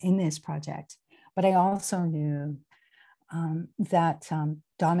sculptures in this project. But I also knew that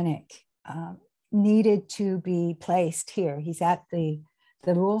Dominic needed to be placed here. He's at the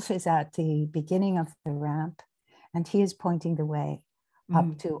wolf is at the beginning of the ramp, and he is pointing the way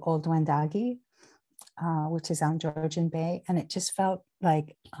up to Old Wendake, which is on Georgian Bay, and it just felt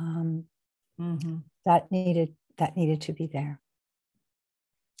like that needed to be there.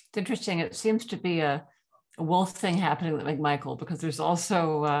 It's interesting. It seems to be a wolf thing happening at McMichael, because there's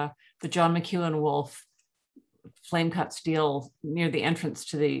also the John McEwen wolf flame cut steel near the entrance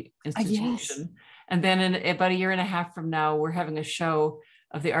to the institution. Yes. And then in about a year and a half from now, we're having a show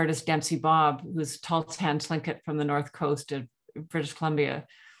of the artist Dempsey Bob, who's tall tan Tlingit from the north coast of British Columbia.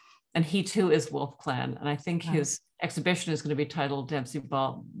 And he too is Wolf Clan. And I think his exhibition is going to be titled Dempsey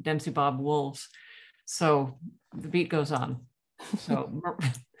Bob Wolves. So the beat goes on. So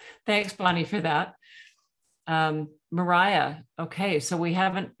thanks, Bonnie, for that. Mariah. Okay, so we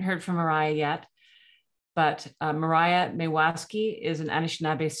haven't heard from Mariah yet. but Mariah Meawasige is an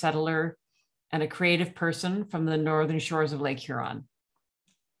Anishinaabe settler and a creative person from the northern shores of Lake Huron.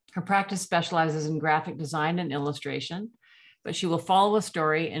 Her practice specializes in graphic design and illustration, but she will follow a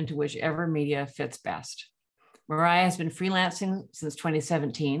story into whichever media fits best. Mariah has been freelancing since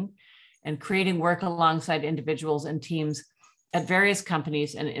 2017 and creating work alongside individuals and teams at various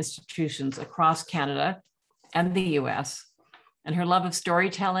companies and institutions across Canada and the US. And her love of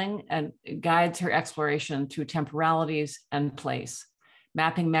storytelling and guides her exploration through temporalities and place,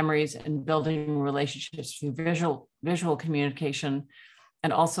 mapping memories and building relationships through visual communication,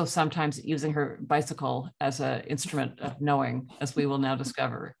 and also sometimes using her bicycle as an instrument of knowing, as we will now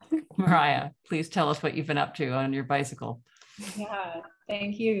discover. Mariah, please tell us what you've been up to on your bicycle. Yeah,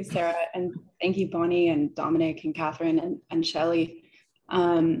 thank you, Sarah. And thank you, Bonnie and Dominic and Catherine and Shelley.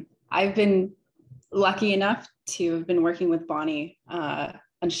 I've been lucky enough to have been working with Bonnie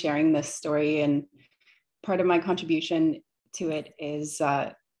on sharing this story. And part of my contribution to it is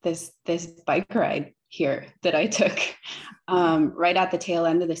this bike ride here that I took right at the tail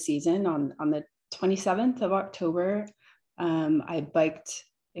end of the season on the 27th of October. I biked,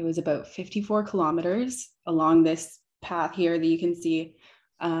 it was about 54 kilometers along this path here that you can see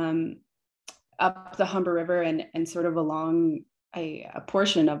up the Humber River and sort of along a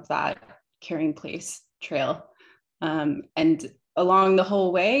portion of that Carrying Place trail. And along the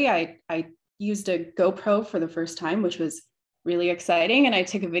whole way, I used a GoPro for the first time, which was really exciting. And I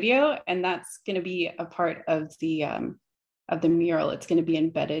took a video, and that's going to be a part of the mural. It's going to be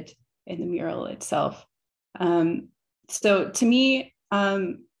embedded in the mural itself. So to me,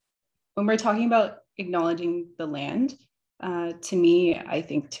 when we're talking about acknowledging the land, to me, I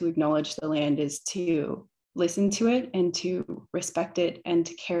think to acknowledge the land is to listen to it and to respect it and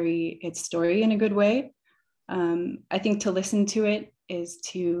to carry its story in a good way. I think to listen to it is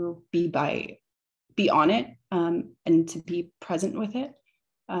to be on it and to be present with it,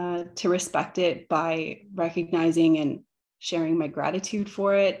 to respect it by recognizing and sharing my gratitude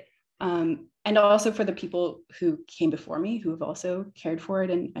for it, and also for the people who came before me who have also cared for it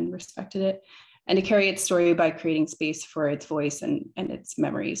and respected it, and to carry its story by creating space for its voice and its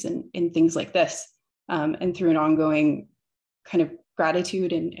memories and in things like this, and through an ongoing kind of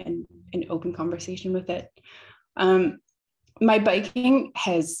gratitude and open conversation with it. My biking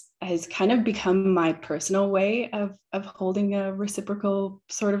has kind of become my personal way of holding a reciprocal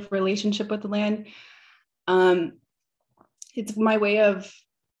sort of relationship with the land. It's my way of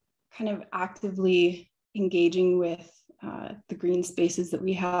kind of actively engaging with the green spaces that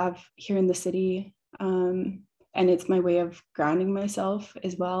we have here in the city. And it's my way of grounding myself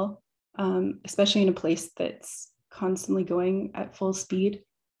as well, especially in a place that's constantly going at full speed.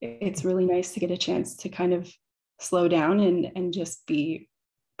 It's really nice to get a chance to kind of slow down and just be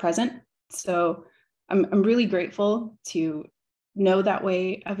present. So I'm really grateful to know that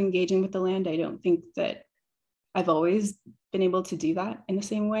way of engaging with the land. I don't think that I've always been able to do that in the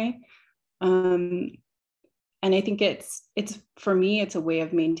same way. And I think it's for me, it's a way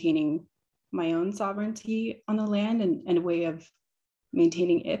of maintaining my own sovereignty on the land and a way of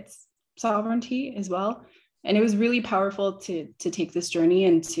maintaining its sovereignty as well. And it was really powerful to take this journey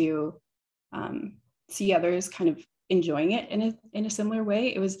and to see others kind of enjoying it in a similar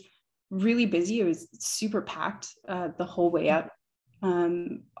way. It was really busy. It was super packed the whole way up.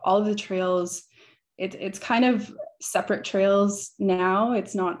 All of the trails, it's kind of separate trails now.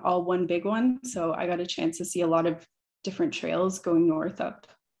 It's not all one big one. So I got a chance to see a lot of different trails going north up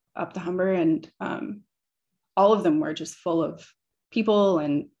the Humber, and all of them were just full of people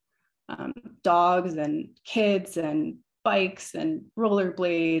and dogs and kids and bikes and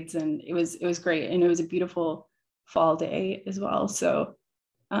rollerblades, and it was great, and it was a beautiful fall day as well. So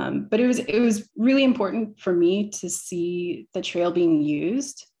but it was really important for me to see the trail being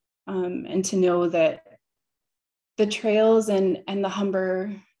used, and to know that the trails and the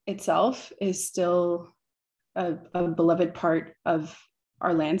Humber itself is still a beloved part of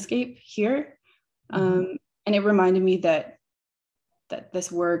our landscape here. And it reminded me that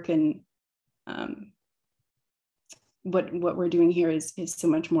this work and what we're doing here is so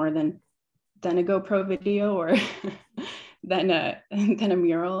much more than a GoPro video or than a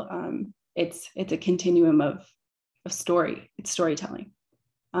mural. It's a continuum of story. It's storytelling,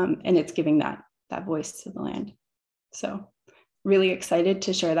 and it's giving that voice to the land. So really excited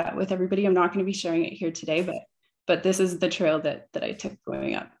to share that with everybody. I'm not going to be sharing it here today, but this is the trail that I took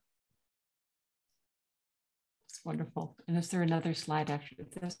going up. It's wonderful. And is there another slide after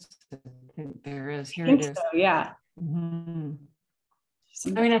this? I think there is. Here it is. So, yeah. Mm-hmm.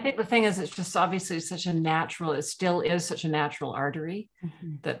 I mean, I think the thing is, it's just obviously such a natural, it still is such a natural artery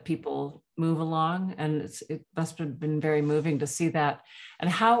that people move along. And it must have been very moving to see that. And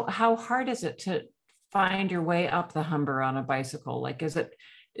how hard is it to find your way up the Humber on a bicycle? Like, is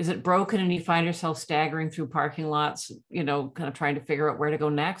it broken and you find yourself staggering through parking lots, you know, kind of trying to figure out where to go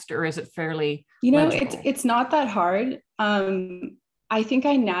next? Or is it fairly legible? It's not that hard. I think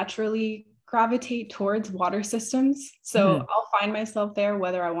I naturally gravitate towards water systems. So I'll find myself there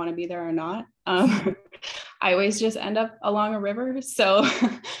whether I want to be there or not. I always just end up along a river. So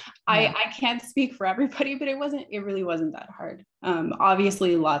I can't speak for everybody, but it really wasn't that hard.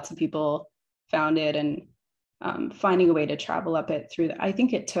 Obviously lots of people found it, and finding a way to travel up it through I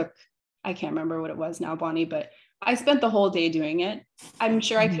think it took, I can't remember what it was now, Bonnie, but I spent the whole day doing it. I'm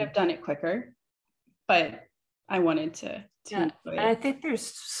sure I could have done it quicker, but I wanted to and I think there's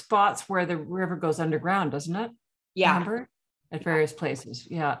spots where the river goes underground, doesn't it? Yeah. Remember? At various places.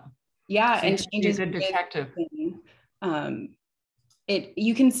 Yeah. Yeah. So and changes. A good detective.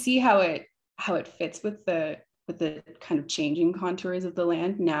 You can see how it fits with the kind of changing contours of the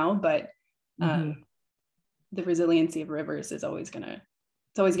land now, but the resiliency of rivers is always gonna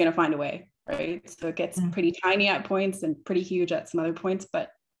find a way, right? So it gets pretty tiny at points and pretty huge at some other points,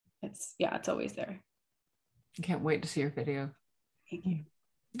 but it's always there. I can't wait to see your video. Thank you.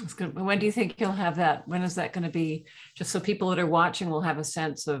 It's good. When do you think you'll have that? When is that going to be? Just so people that are watching will have a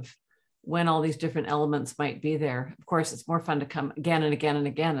sense of when all these different elements might be there. Of course, it's more fun to come again and again and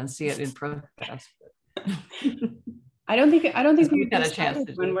again and see it in process. I don't think we've got a chance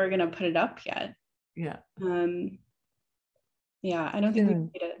when we're going to put it up yet. Yeah. Yeah, I don't think we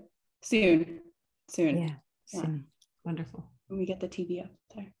can get it soon. Yeah. Soon. Wonderful. When we get the TV up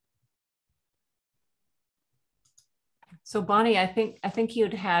there. So Bonnie, I think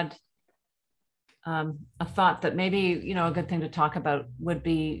you'd had a thought that maybe, you know, a good thing to talk about would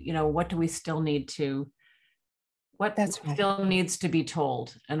be, you know, what do we still need to, still needs to be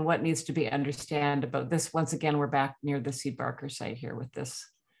told and what needs to be understood about this. Once again, we're back near the Seed Barker site here with this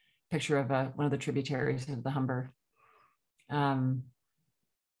picture of one of the tributaries of the Humber.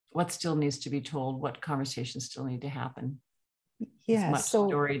 What still needs to be told? What conversations still need to happen? Yeah, it's much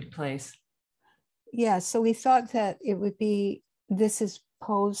storied place. Yeah, so we thought that it would be, this is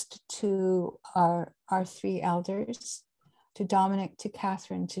posed to our three elders, to Dominic, to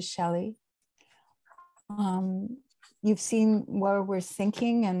Catherine, to Shelley. You've seen where we're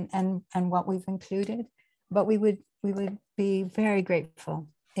thinking and what we've included, but we would be very grateful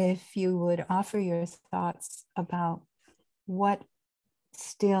if you would offer your thoughts about what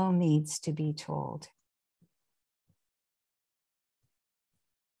still needs to be told.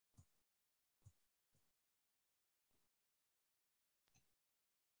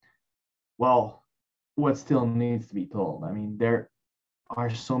 Well, what still needs to be told? I mean, there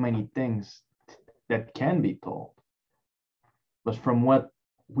are so many things that can be told. But from what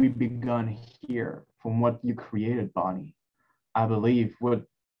we've begun here, from what you created, Bonnie, I believe what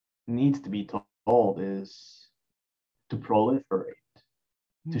needs to be told is to proliferate,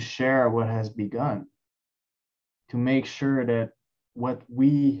 to share what has begun, to make sure that what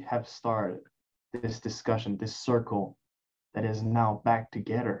we have started, this discussion, this circle that is now back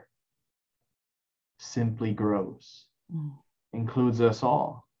together, simply grows, includes us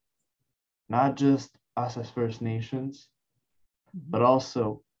all, not just us as First Nations, but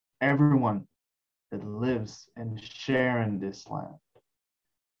also everyone that lives and share in this land.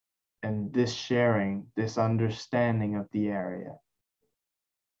 And this sharing, this understanding of the area,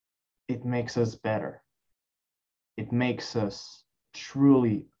 it makes us better. It makes us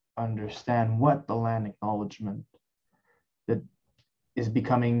truly understand what the land acknowledgement that is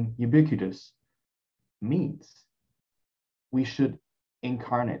becoming ubiquitous means. We should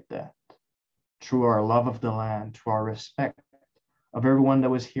incarnate that through our love of the land, through our respect of everyone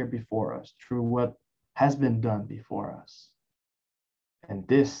that was here before us, through what has been done before us. And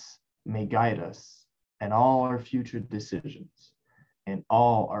this may guide us in all our future decisions, in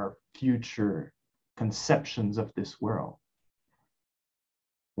all our future conceptions of this world.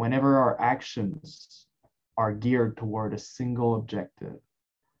 Whenever our actions are geared toward a single objective,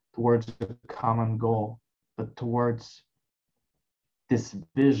 towards a common goal, but towards this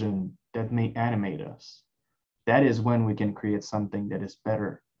vision that may animate us, that is when we can create something that is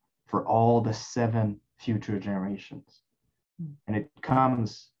better for all the 7 future generations. And it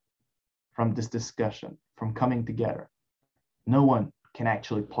comes from this discussion, from coming together. No one can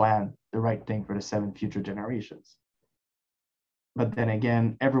actually plan the right thing for the 7 future generations. But then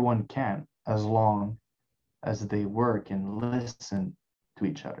again, everyone can, as long as they work and listen to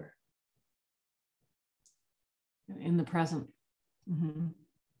each other. In the present. Mm-hmm.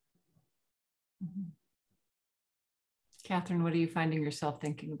 Mm-hmm. Catherine, what are you finding yourself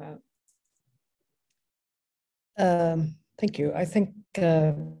thinking about? Thank you. I think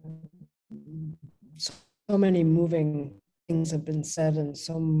so many moving things have been said and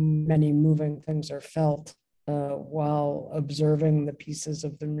so many moving things are felt while observing the pieces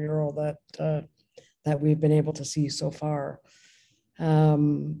of the mural that we've been able to see so far.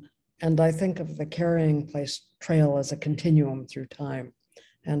 And I think of the Carrying Place Trail as a continuum through time.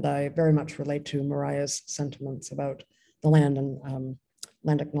 And I very much relate to Mariah's sentiments about the land and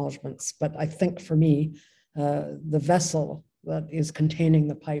land acknowledgements. But I think for me, the vessel that is containing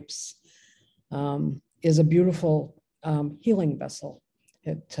the pipes is a beautiful healing vessel.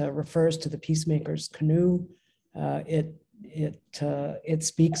 It refers to the peacemaker's canoe. It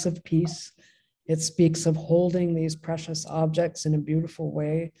speaks of peace. It speaks of holding these precious objects in a beautiful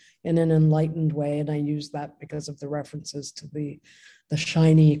way, in an enlightened way. And I use that because of the references to the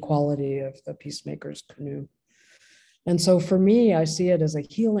shiny quality of the peacemaker's canoe. And so for me, I see it as a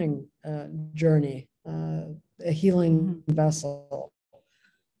healing journey, a healing vessel,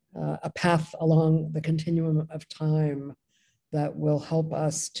 a path along the continuum of time that will help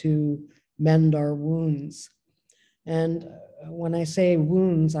us to mend our wounds. And when I say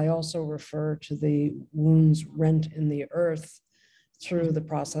wounds, I also refer to the wounds rent in the earth through the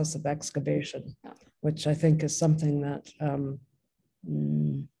process of excavation, which I think is something that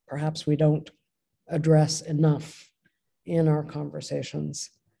perhaps we don't address enough in our conversations.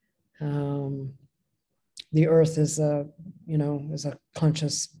 The earth is a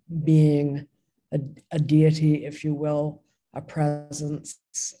conscious being, a deity, if you will, a presence,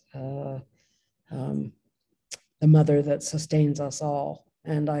 the mother that sustains us all.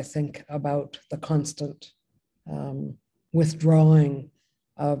 And I think about the constant withdrawing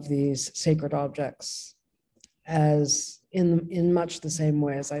of these sacred objects as in much the same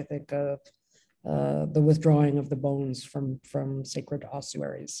way as I think of the withdrawing of the bones from sacred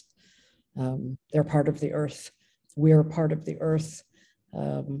ossuaries. They're part of the earth. We're part of the earth.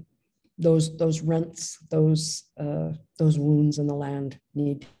 Those rents, those wounds in the land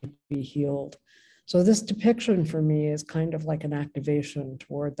need to be healed. So this depiction for me is kind of like an activation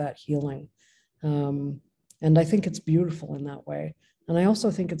toward that healing. And I think it's beautiful in that way. And I also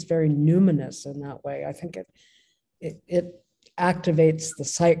think it's very numinous in that way. I think it activates the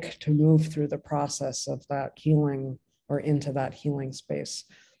psyche to move through the process of that healing or into that healing space.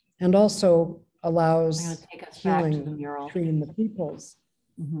 And also allows healing between the peoples,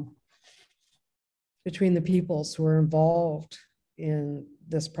 between the peoples who are involved in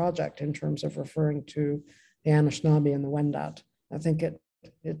this project in terms of referring to the Anishinaabe and the Wendat. I think it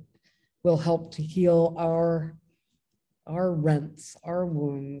will help to heal our rents, our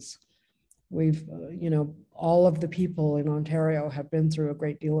wounds. We've, all of the people in Ontario have been through a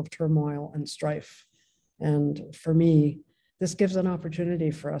great deal of turmoil and strife. And for me, this gives an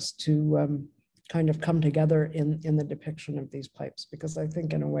opportunity for us to kind of come together in the depiction of these pipes, because I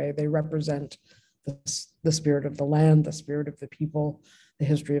think in a way they represent the spirit of the land, the spirit of the people, the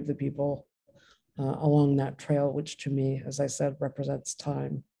history of the people along that trail, which to me, as I said, represents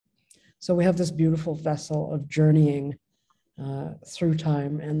time. So we have this beautiful vessel of journeying through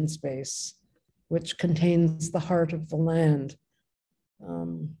time and space, which contains the heart of the land,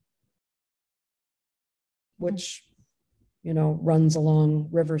 which runs along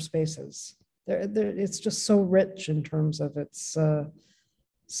river spaces. It's just so rich in terms of its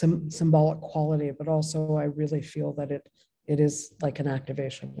symbolic quality, but also I really feel that it is like an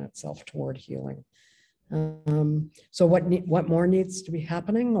activation itself toward healing. So what more needs to be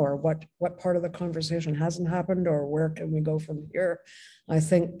happening, or what part of the conversation hasn't happened, or where can we go from here? I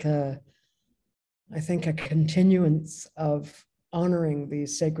think a continuance of honoring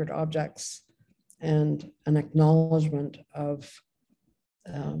these sacred objects and an acknowledgement of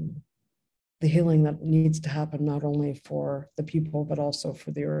the healing that needs to happen, not only for the people, but also for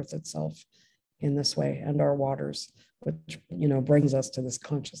the earth itself in this way, and our waters, which brings us to this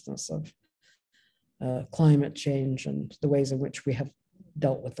consciousness of climate change and the ways in which we have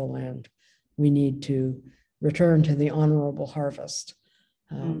dealt with the land. We need to return to the honorable harvest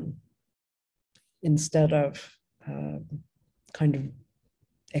instead of kind of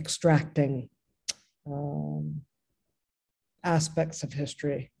extracting aspects of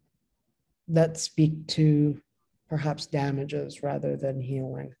history that speak to perhaps damages rather than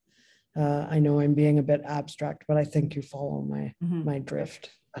healing. I know I'm being a bit abstract, but I think you follow my drift,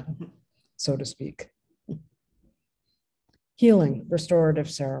 so to speak. Healing, restorative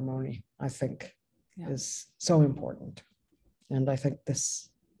ceremony, I think, is so important. And I think this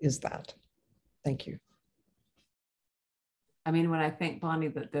is that. Thank you. I mean, when I think, Bonnie,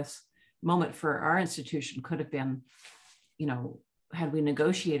 that this moment for our institution could have been, you know, had we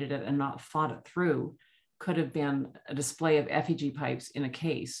negotiated it and not thought it through, could have been a display of effigy pipes in a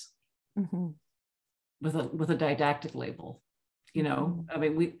case with a didactic label. You know, I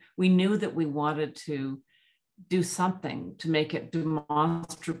mean, we knew that we wanted to do something to make it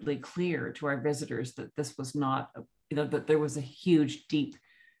demonstrably clear to our visitors that this was not, you know, that there was a huge, deep,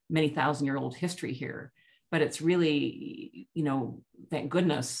 many thousand-year-old history here. But it's really, you know, thank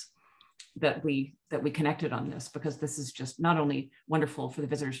goodness that we connected on this, because this is just not only wonderful for the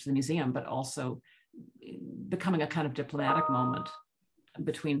visitors to the museum, but also becoming a kind of diplomatic moment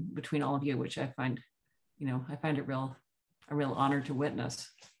between all of you, which I find, you know, I find it a real honor to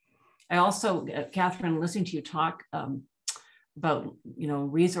witness. I also, Catherine, listening to you talk about, you know,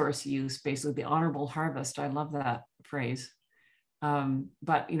 resource use, basically the honorable harvest. I love that phrase.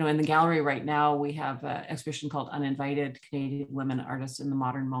 But, you know, in the gallery right now, we have an exhibition called Uninvited Canadian Women Artists in the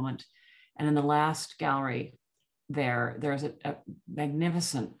Modern Moment. And in the last gallery there's a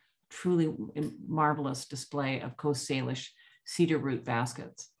magnificent, truly marvelous display of Coast Salish cedar root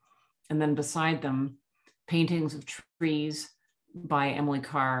baskets. And then beside them, paintings of trees by Emily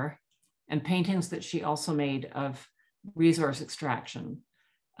Carr, and paintings that she also made of resource extraction,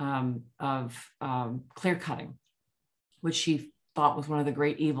 of clear cutting, which she thought was one of the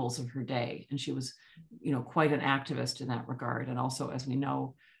great evils of her day. And she was, you know, quite an activist in that regard. And also, as we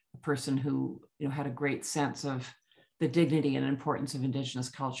know, a person who, you know, had a great sense of the dignity and importance of Indigenous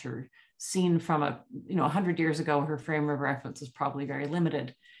culture, seen from 100 years ago. Her frame of reference is probably very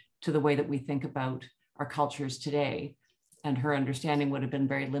limited to the way that we think about our cultures today. And her understanding would have been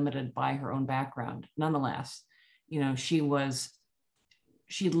very limited by her own background. Nonetheless, you know, she linked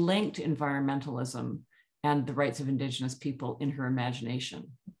environmentalism and the rights of Indigenous people in her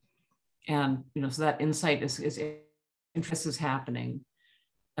imagination. And, you know, so that insight is interest is happening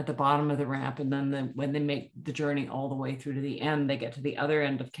at the bottom of the ramp. And then when they make the journey all the way through to the end, they get to the other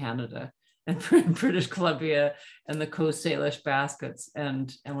end of Canada and British Columbia and the Coast Salish baskets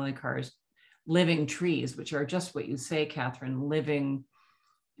and Emily Carr's living trees, which are just what you say, Catherine, living,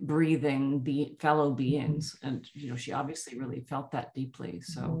 breathing fellow beings. And, you know, she obviously really felt that deeply.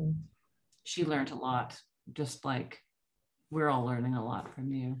 So she learned a lot, just like we're all learning a lot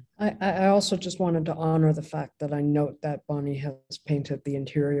from you. I also just wanted to honor the fact that I note that Bonnie has painted the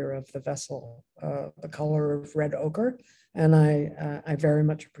interior of the vessel, the color of red ochre. And I very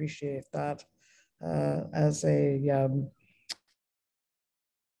much appreciate that as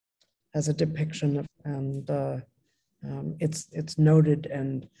a depiction of, and it's noted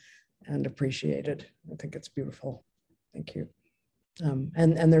and appreciated. I think it's beautiful. Thank you.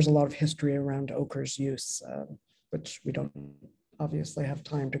 And there's a lot of history around ochre's use, which we don't obviously have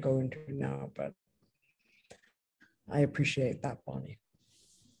time to go into now, but I appreciate that, Bonnie.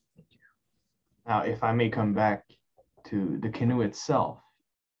 Now, if I may come back to the canoe itself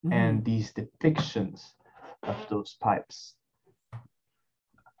and these depictions of those pipes.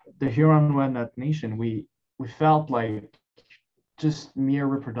 The Huron-Wendat Nation, we felt like just mere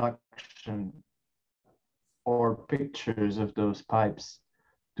reproduction or pictures of those pipes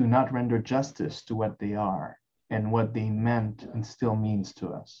do not render justice to what they are and what they meant and still means to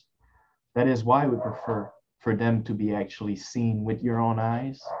us. That is why we prefer for them to be actually seen with your own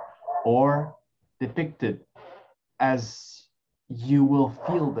eyes or depicted as you will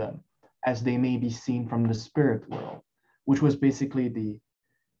feel them, as they may be seen from the spirit world, which was basically the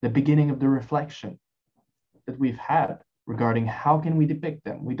beginning of the reflection that we've had regarding how can we depict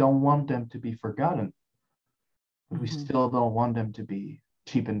them. We don't want them to be forgotten, but we still don't want them to be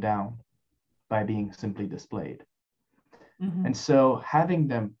cheapened down by being simply displayed. And so having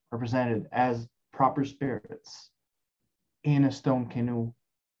them represented as proper spirits in a stone canoe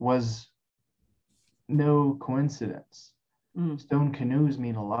was no coincidence. Stone canoes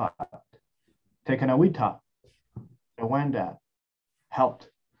mean a lot. Tekanawita, the Wendat, helped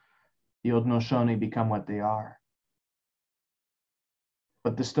the Haudenosaunee become what they are.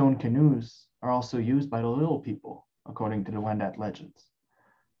 But the stone canoes are also used by the little people, according to the Wendat legends.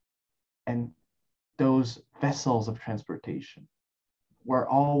 And those vessels of transportation were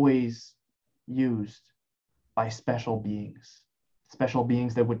always used by special beings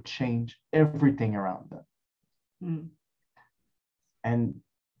that would change everything around them. And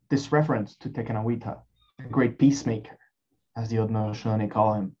this reference to Tekanawita, the great peacemaker, as the Haudenosaunee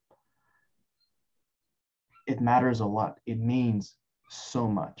call him, it matters a lot. It means so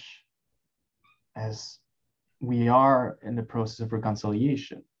much, as we are in the process of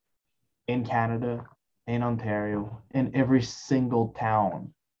reconciliation in Canada, in Ontario, in every single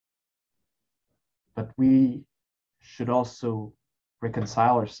town. But we should also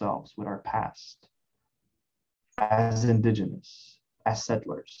reconcile ourselves with our past as Indigenous, as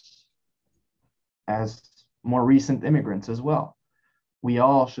settlers, as more recent immigrants as well. We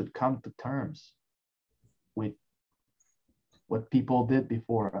all should come to terms with what people did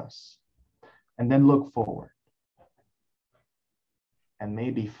before us, and then look forward and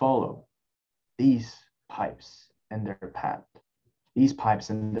maybe follow these pipes and their path,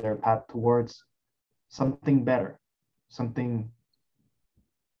 towards something better, something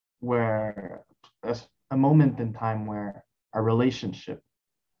where a moment in time where our relationship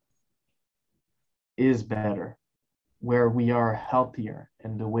is better, where we are healthier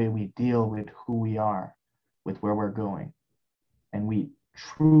in the way we deal with who we are, with where we're going, and we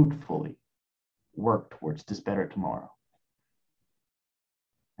truthfully work towards this better tomorrow.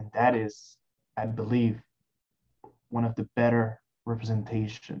 And that is, I believe, one of the better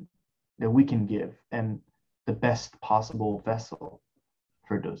representation that we can give, and the best possible vessel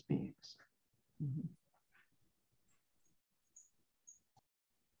for those beings. Mm-hmm.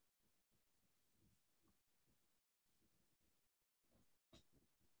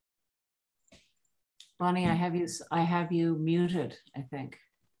 Bonnie, I have you muted, I think.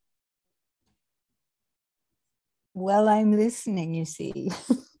 Well, I'm listening, you see.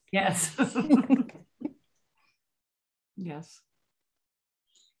 Yes. Yes.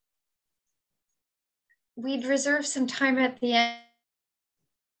 We'd reserve some time at the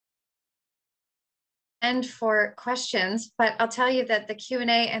end for questions, but I'll tell you that the Q&A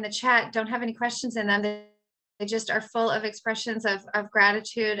and the chat don't have any questions in them. They just are full of expressions of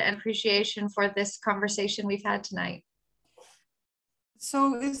gratitude and appreciation for this conversation we've had tonight.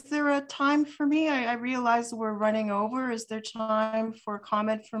 So is there a time for me? I realize we're running over. Is there time for a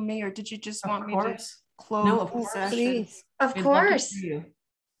comment from me, or did you just want me to close the session? Please. Of course.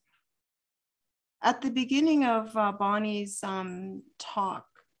 At the beginning of Bonnie's talk,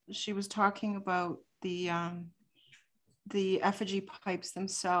 she was talking about the effigy pipes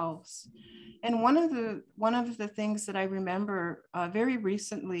themselves. And one of the things that I remember very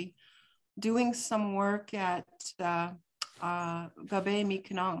recently doing some work at Gabe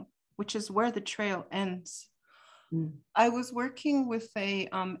Mikanong, which is where the trail ends. I was working with a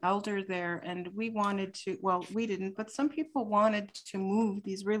elder there, and we wanted to, well, we didn't, but some people wanted to move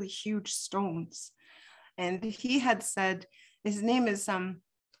these really huge stones. And he had said, his name is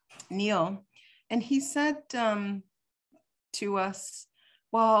Neil, and he said to us,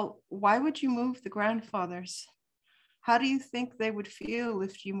 well, why would you move the grandfathers? How do you think they would feel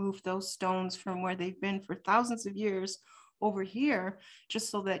if you moved those stones from where they've been for thousands of years over here, just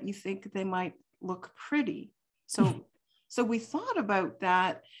so that you think they might look pretty? So we thought about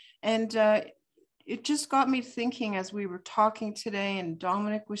that, and it just got me thinking as we were talking today, and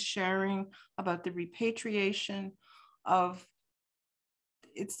Dominic was sharing about the repatriation of,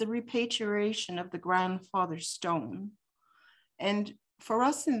 it's the repatriation of the grandfather stone. And for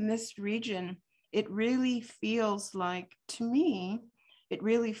us in this region, it really feels like, to me, it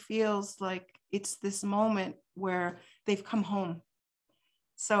really feels like it's this moment where they've come home.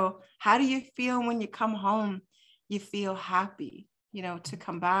 So how do you feel when you come home? You feel happy, you know, to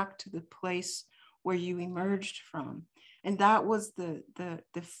come back to the place where you emerged from. And that was the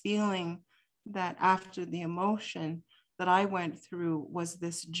feeling that after the emotion that I went through was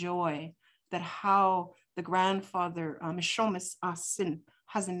this joy, that how the grandfather, Mishomis Asin,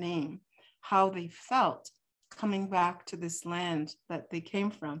 has a name, how they felt coming back to this land that they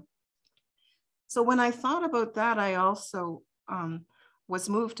came from. So when I thought about that, I also was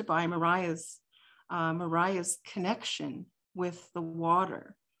moved by Mariah's connection with the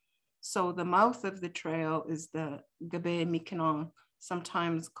water. So the mouth of the trail is the Gabe Mikanong,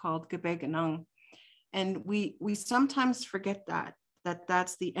 sometimes called Gabe Ganang. And we sometimes forget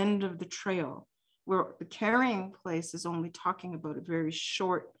that's the end of the trail, where the carrying place is only talking about a very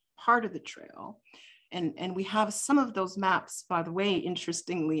short part of the trail. And we have some of those maps, by the way,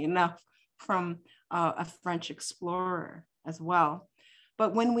 interestingly enough, from a French explorer as well.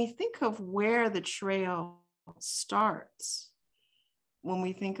 But when we think of where the trail starts, when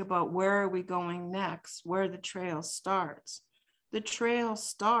we think about where are we going next, where the trail starts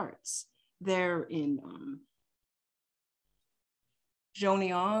there in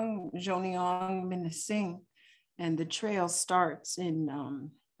Joniong, Minising, and the trail starts in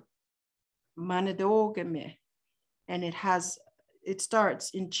Manadogame, and it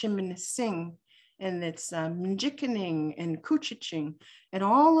starts in Chiminising, and it's Mjikaning and Kuchiching, and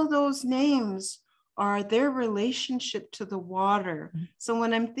all of those names are their relationship to the water. So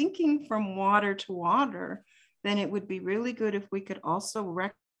when I'm thinking from water to water, then it would be really good if we could also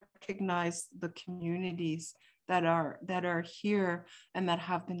recognize the communities that are here and that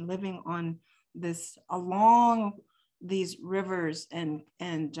have been living on this along these rivers and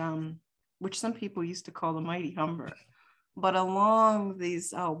which some people used to call the mighty Humber, but along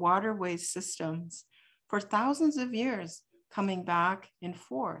these waterway systems for thousands of years, coming back and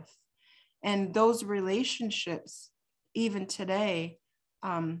forth. And those relationships, even today,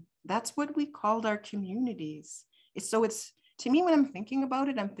 that's what we called our communities. So it's, to me, when I'm thinking about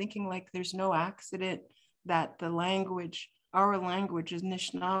it, I'm thinking like there's no accident that the language, our language is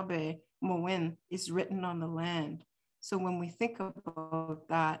Anishinaabe, Mowin, is written on the land. So when we think about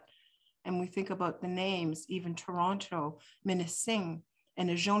that, and we think about the names, even Toronto, Minising, and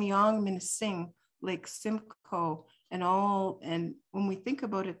Ajoniang Minising, Lake Simcoe, and all, and when we think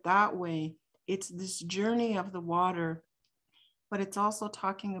about it that way, it's this journey of the water, but it's also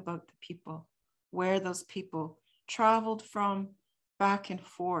talking about the people, where those people traveled from, back and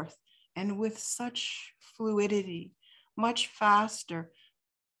forth, and with such fluidity, much faster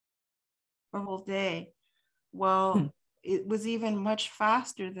the whole day. Well, it was even much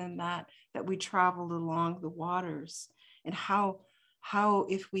faster than that we traveled along the waters. And how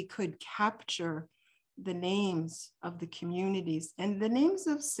if we could capture the names of the communities and the names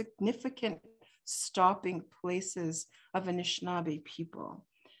of significant stopping places of Anishinaabe people.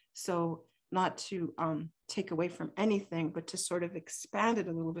 So not to take away from anything, but to sort of expand it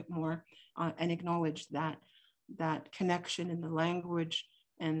a little bit more and acknowledge that connection in the language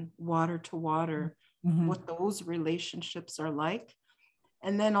and water to water, what those relationships are like.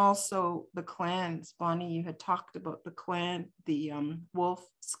 And then also the clans. Bonnie, you had talked about the clan, the wolf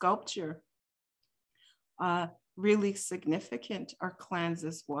sculpture. Really significant are clans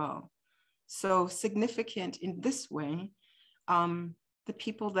as well. So significant in this way, the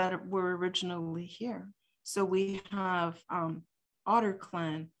people that were originally here. So we have Otter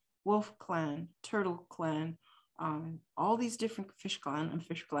Clan, Wolf Clan, Turtle Clan, all these different Fish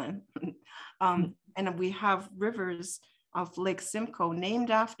Clan. And we have rivers of Lake Simcoe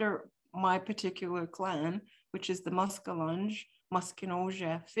named after my particular clan, which is the Muskalunge,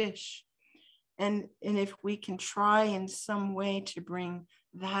 Muskinoja fish. And if we can try in some way to bring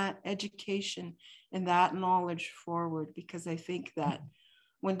that education and that knowledge forward, because I think that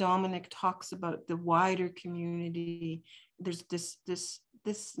when Dominic talks about the wider community, there's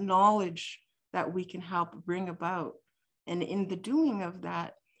this knowledge that we can help bring about. And in the doing of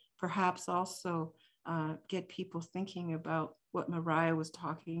that, perhaps also get people thinking about what Mariah was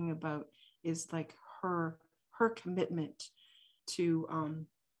talking about, is like her commitment to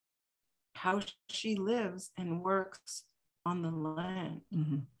how she lives and works on the land.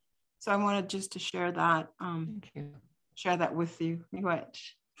 So I wanted just to share that, share that with you. Miigwech.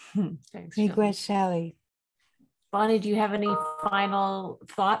 Thanks, Miigwech, Shelley. Bonnie, do you have any final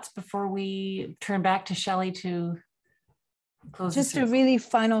thoughts before we turn back to Shelley to close? Just a really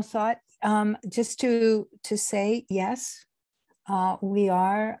final thought, just to say, yes, we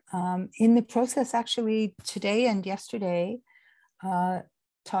are in the process actually today and yesterday,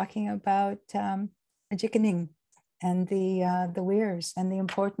 talking about Ajikaning and the weirs and the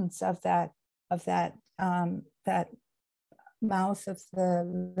importance of that mouth of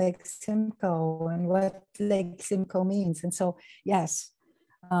the Lake Simcoe and what Lake Simcoe means. And so, yes,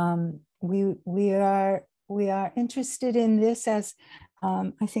 we are interested in this, as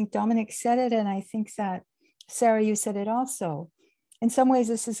I think Dominic said it, and I think that Sarah, you said it also. In some ways,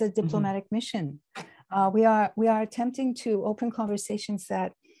 this is a diplomatic mission. We are attempting to open conversations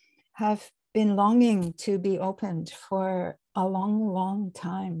that have been longing to be opened for a long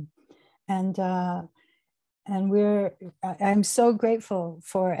time, and I'm so grateful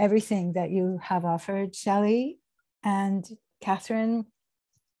for everything that you have offered, Shelley and Catherine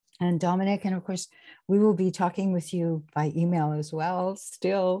and Dominic, and of course we will be talking with you by email as well,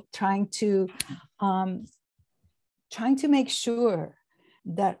 still trying to make sure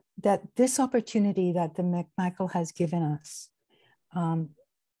that this opportunity that the McMichael has given us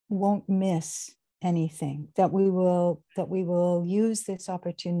won't miss anything, that we will use this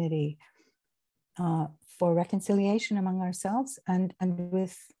opportunity for reconciliation among ourselves and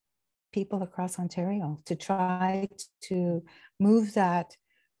with people across Ontario, to try to move that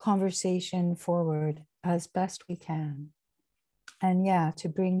conversation forward as best we can. And yeah, to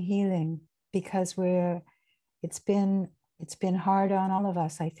bring healing, because it's been hard on all of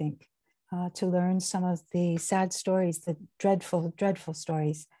us, I think, to learn some of the sad stories, the dreadful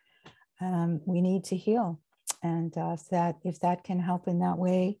stories. We need to heal, and if that can help in that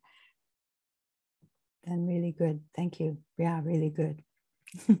way, then really good. Thank you. Yeah, really good.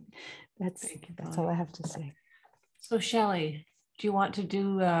 That's all I have to say. So Shelley, do you want to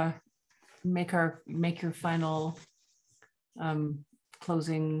do make your final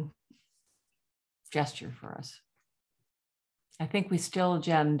closing gesture for us. I think we still,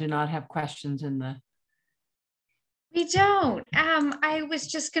 Jen, do not have questions in the. We don't. I was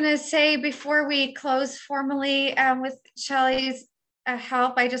just going to say before we close formally with Shelley's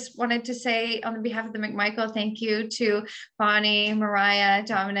help, I just wanted to say on behalf of the McMichael, thank you to Bonnie, Mariah,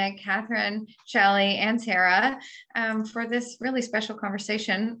 Dominic, Catherine, Shelley, and Sarah for this really special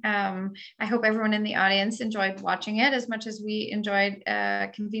conversation. I hope everyone in the audience enjoyed watching it as much as we enjoyed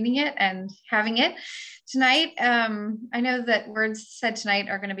convening it and having it tonight. I know that words said tonight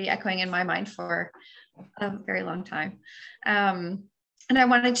are going to be echoing in my mind for a very long time. And I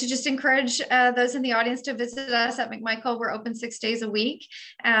wanted to just encourage those in the audience to visit us at McMichael. We're open 6 days a week.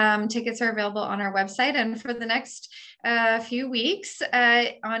 Tickets are available on our website. And for the next few weeks,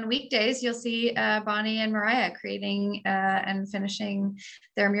 on weekdays, you'll see Bonnie and Mariah creating and finishing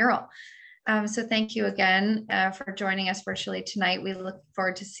their mural. So thank you again for joining us virtually tonight. We look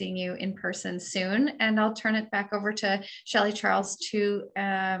forward to seeing you in person soon. And I'll turn it back over to Shelley Charles to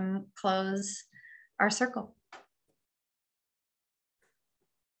close our circle.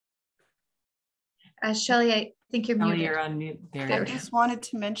 Shelley, I think you're muted. You're on mute. I just wanted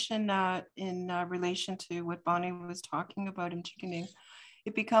to mention in relation to what Bonnie was talking about in chickening,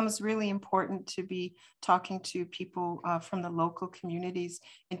 it becomes really important to be talking to people from the local communities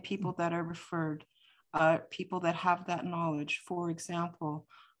and people that are referred, people that have that knowledge. For example,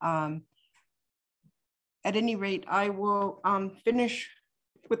 at any rate, I will finish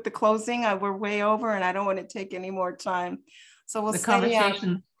with the closing. We're way over and I don't want to take any more time. So we'll the say,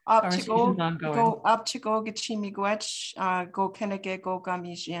 conversation. up to go Gachimigwech, go kenege go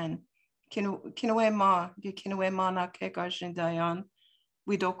gamijian. Kinwe ma na ke gajin dayan.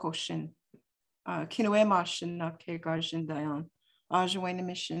 Widokoshin. Kinwe ma shin na ke gajin dayan. Jawena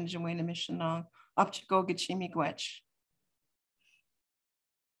mission up to go Gachimigwech.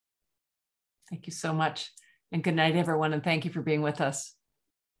 Thank you so much. And good night, everyone. And thank you for being with us.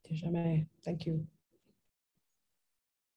 Thank you.